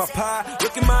piece of my pie.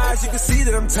 Look in my eyes, you can see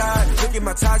that I'm tired. Look at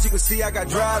my ties, you can see I got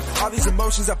drive. All these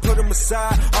emotions, I put them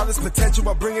aside. All this potential,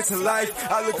 I bring it to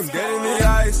life. I look them dead in the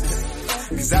eyes,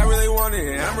 cause I really want it,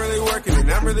 and I'm really working,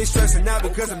 and I'm really stressing out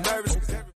because I'm nervous.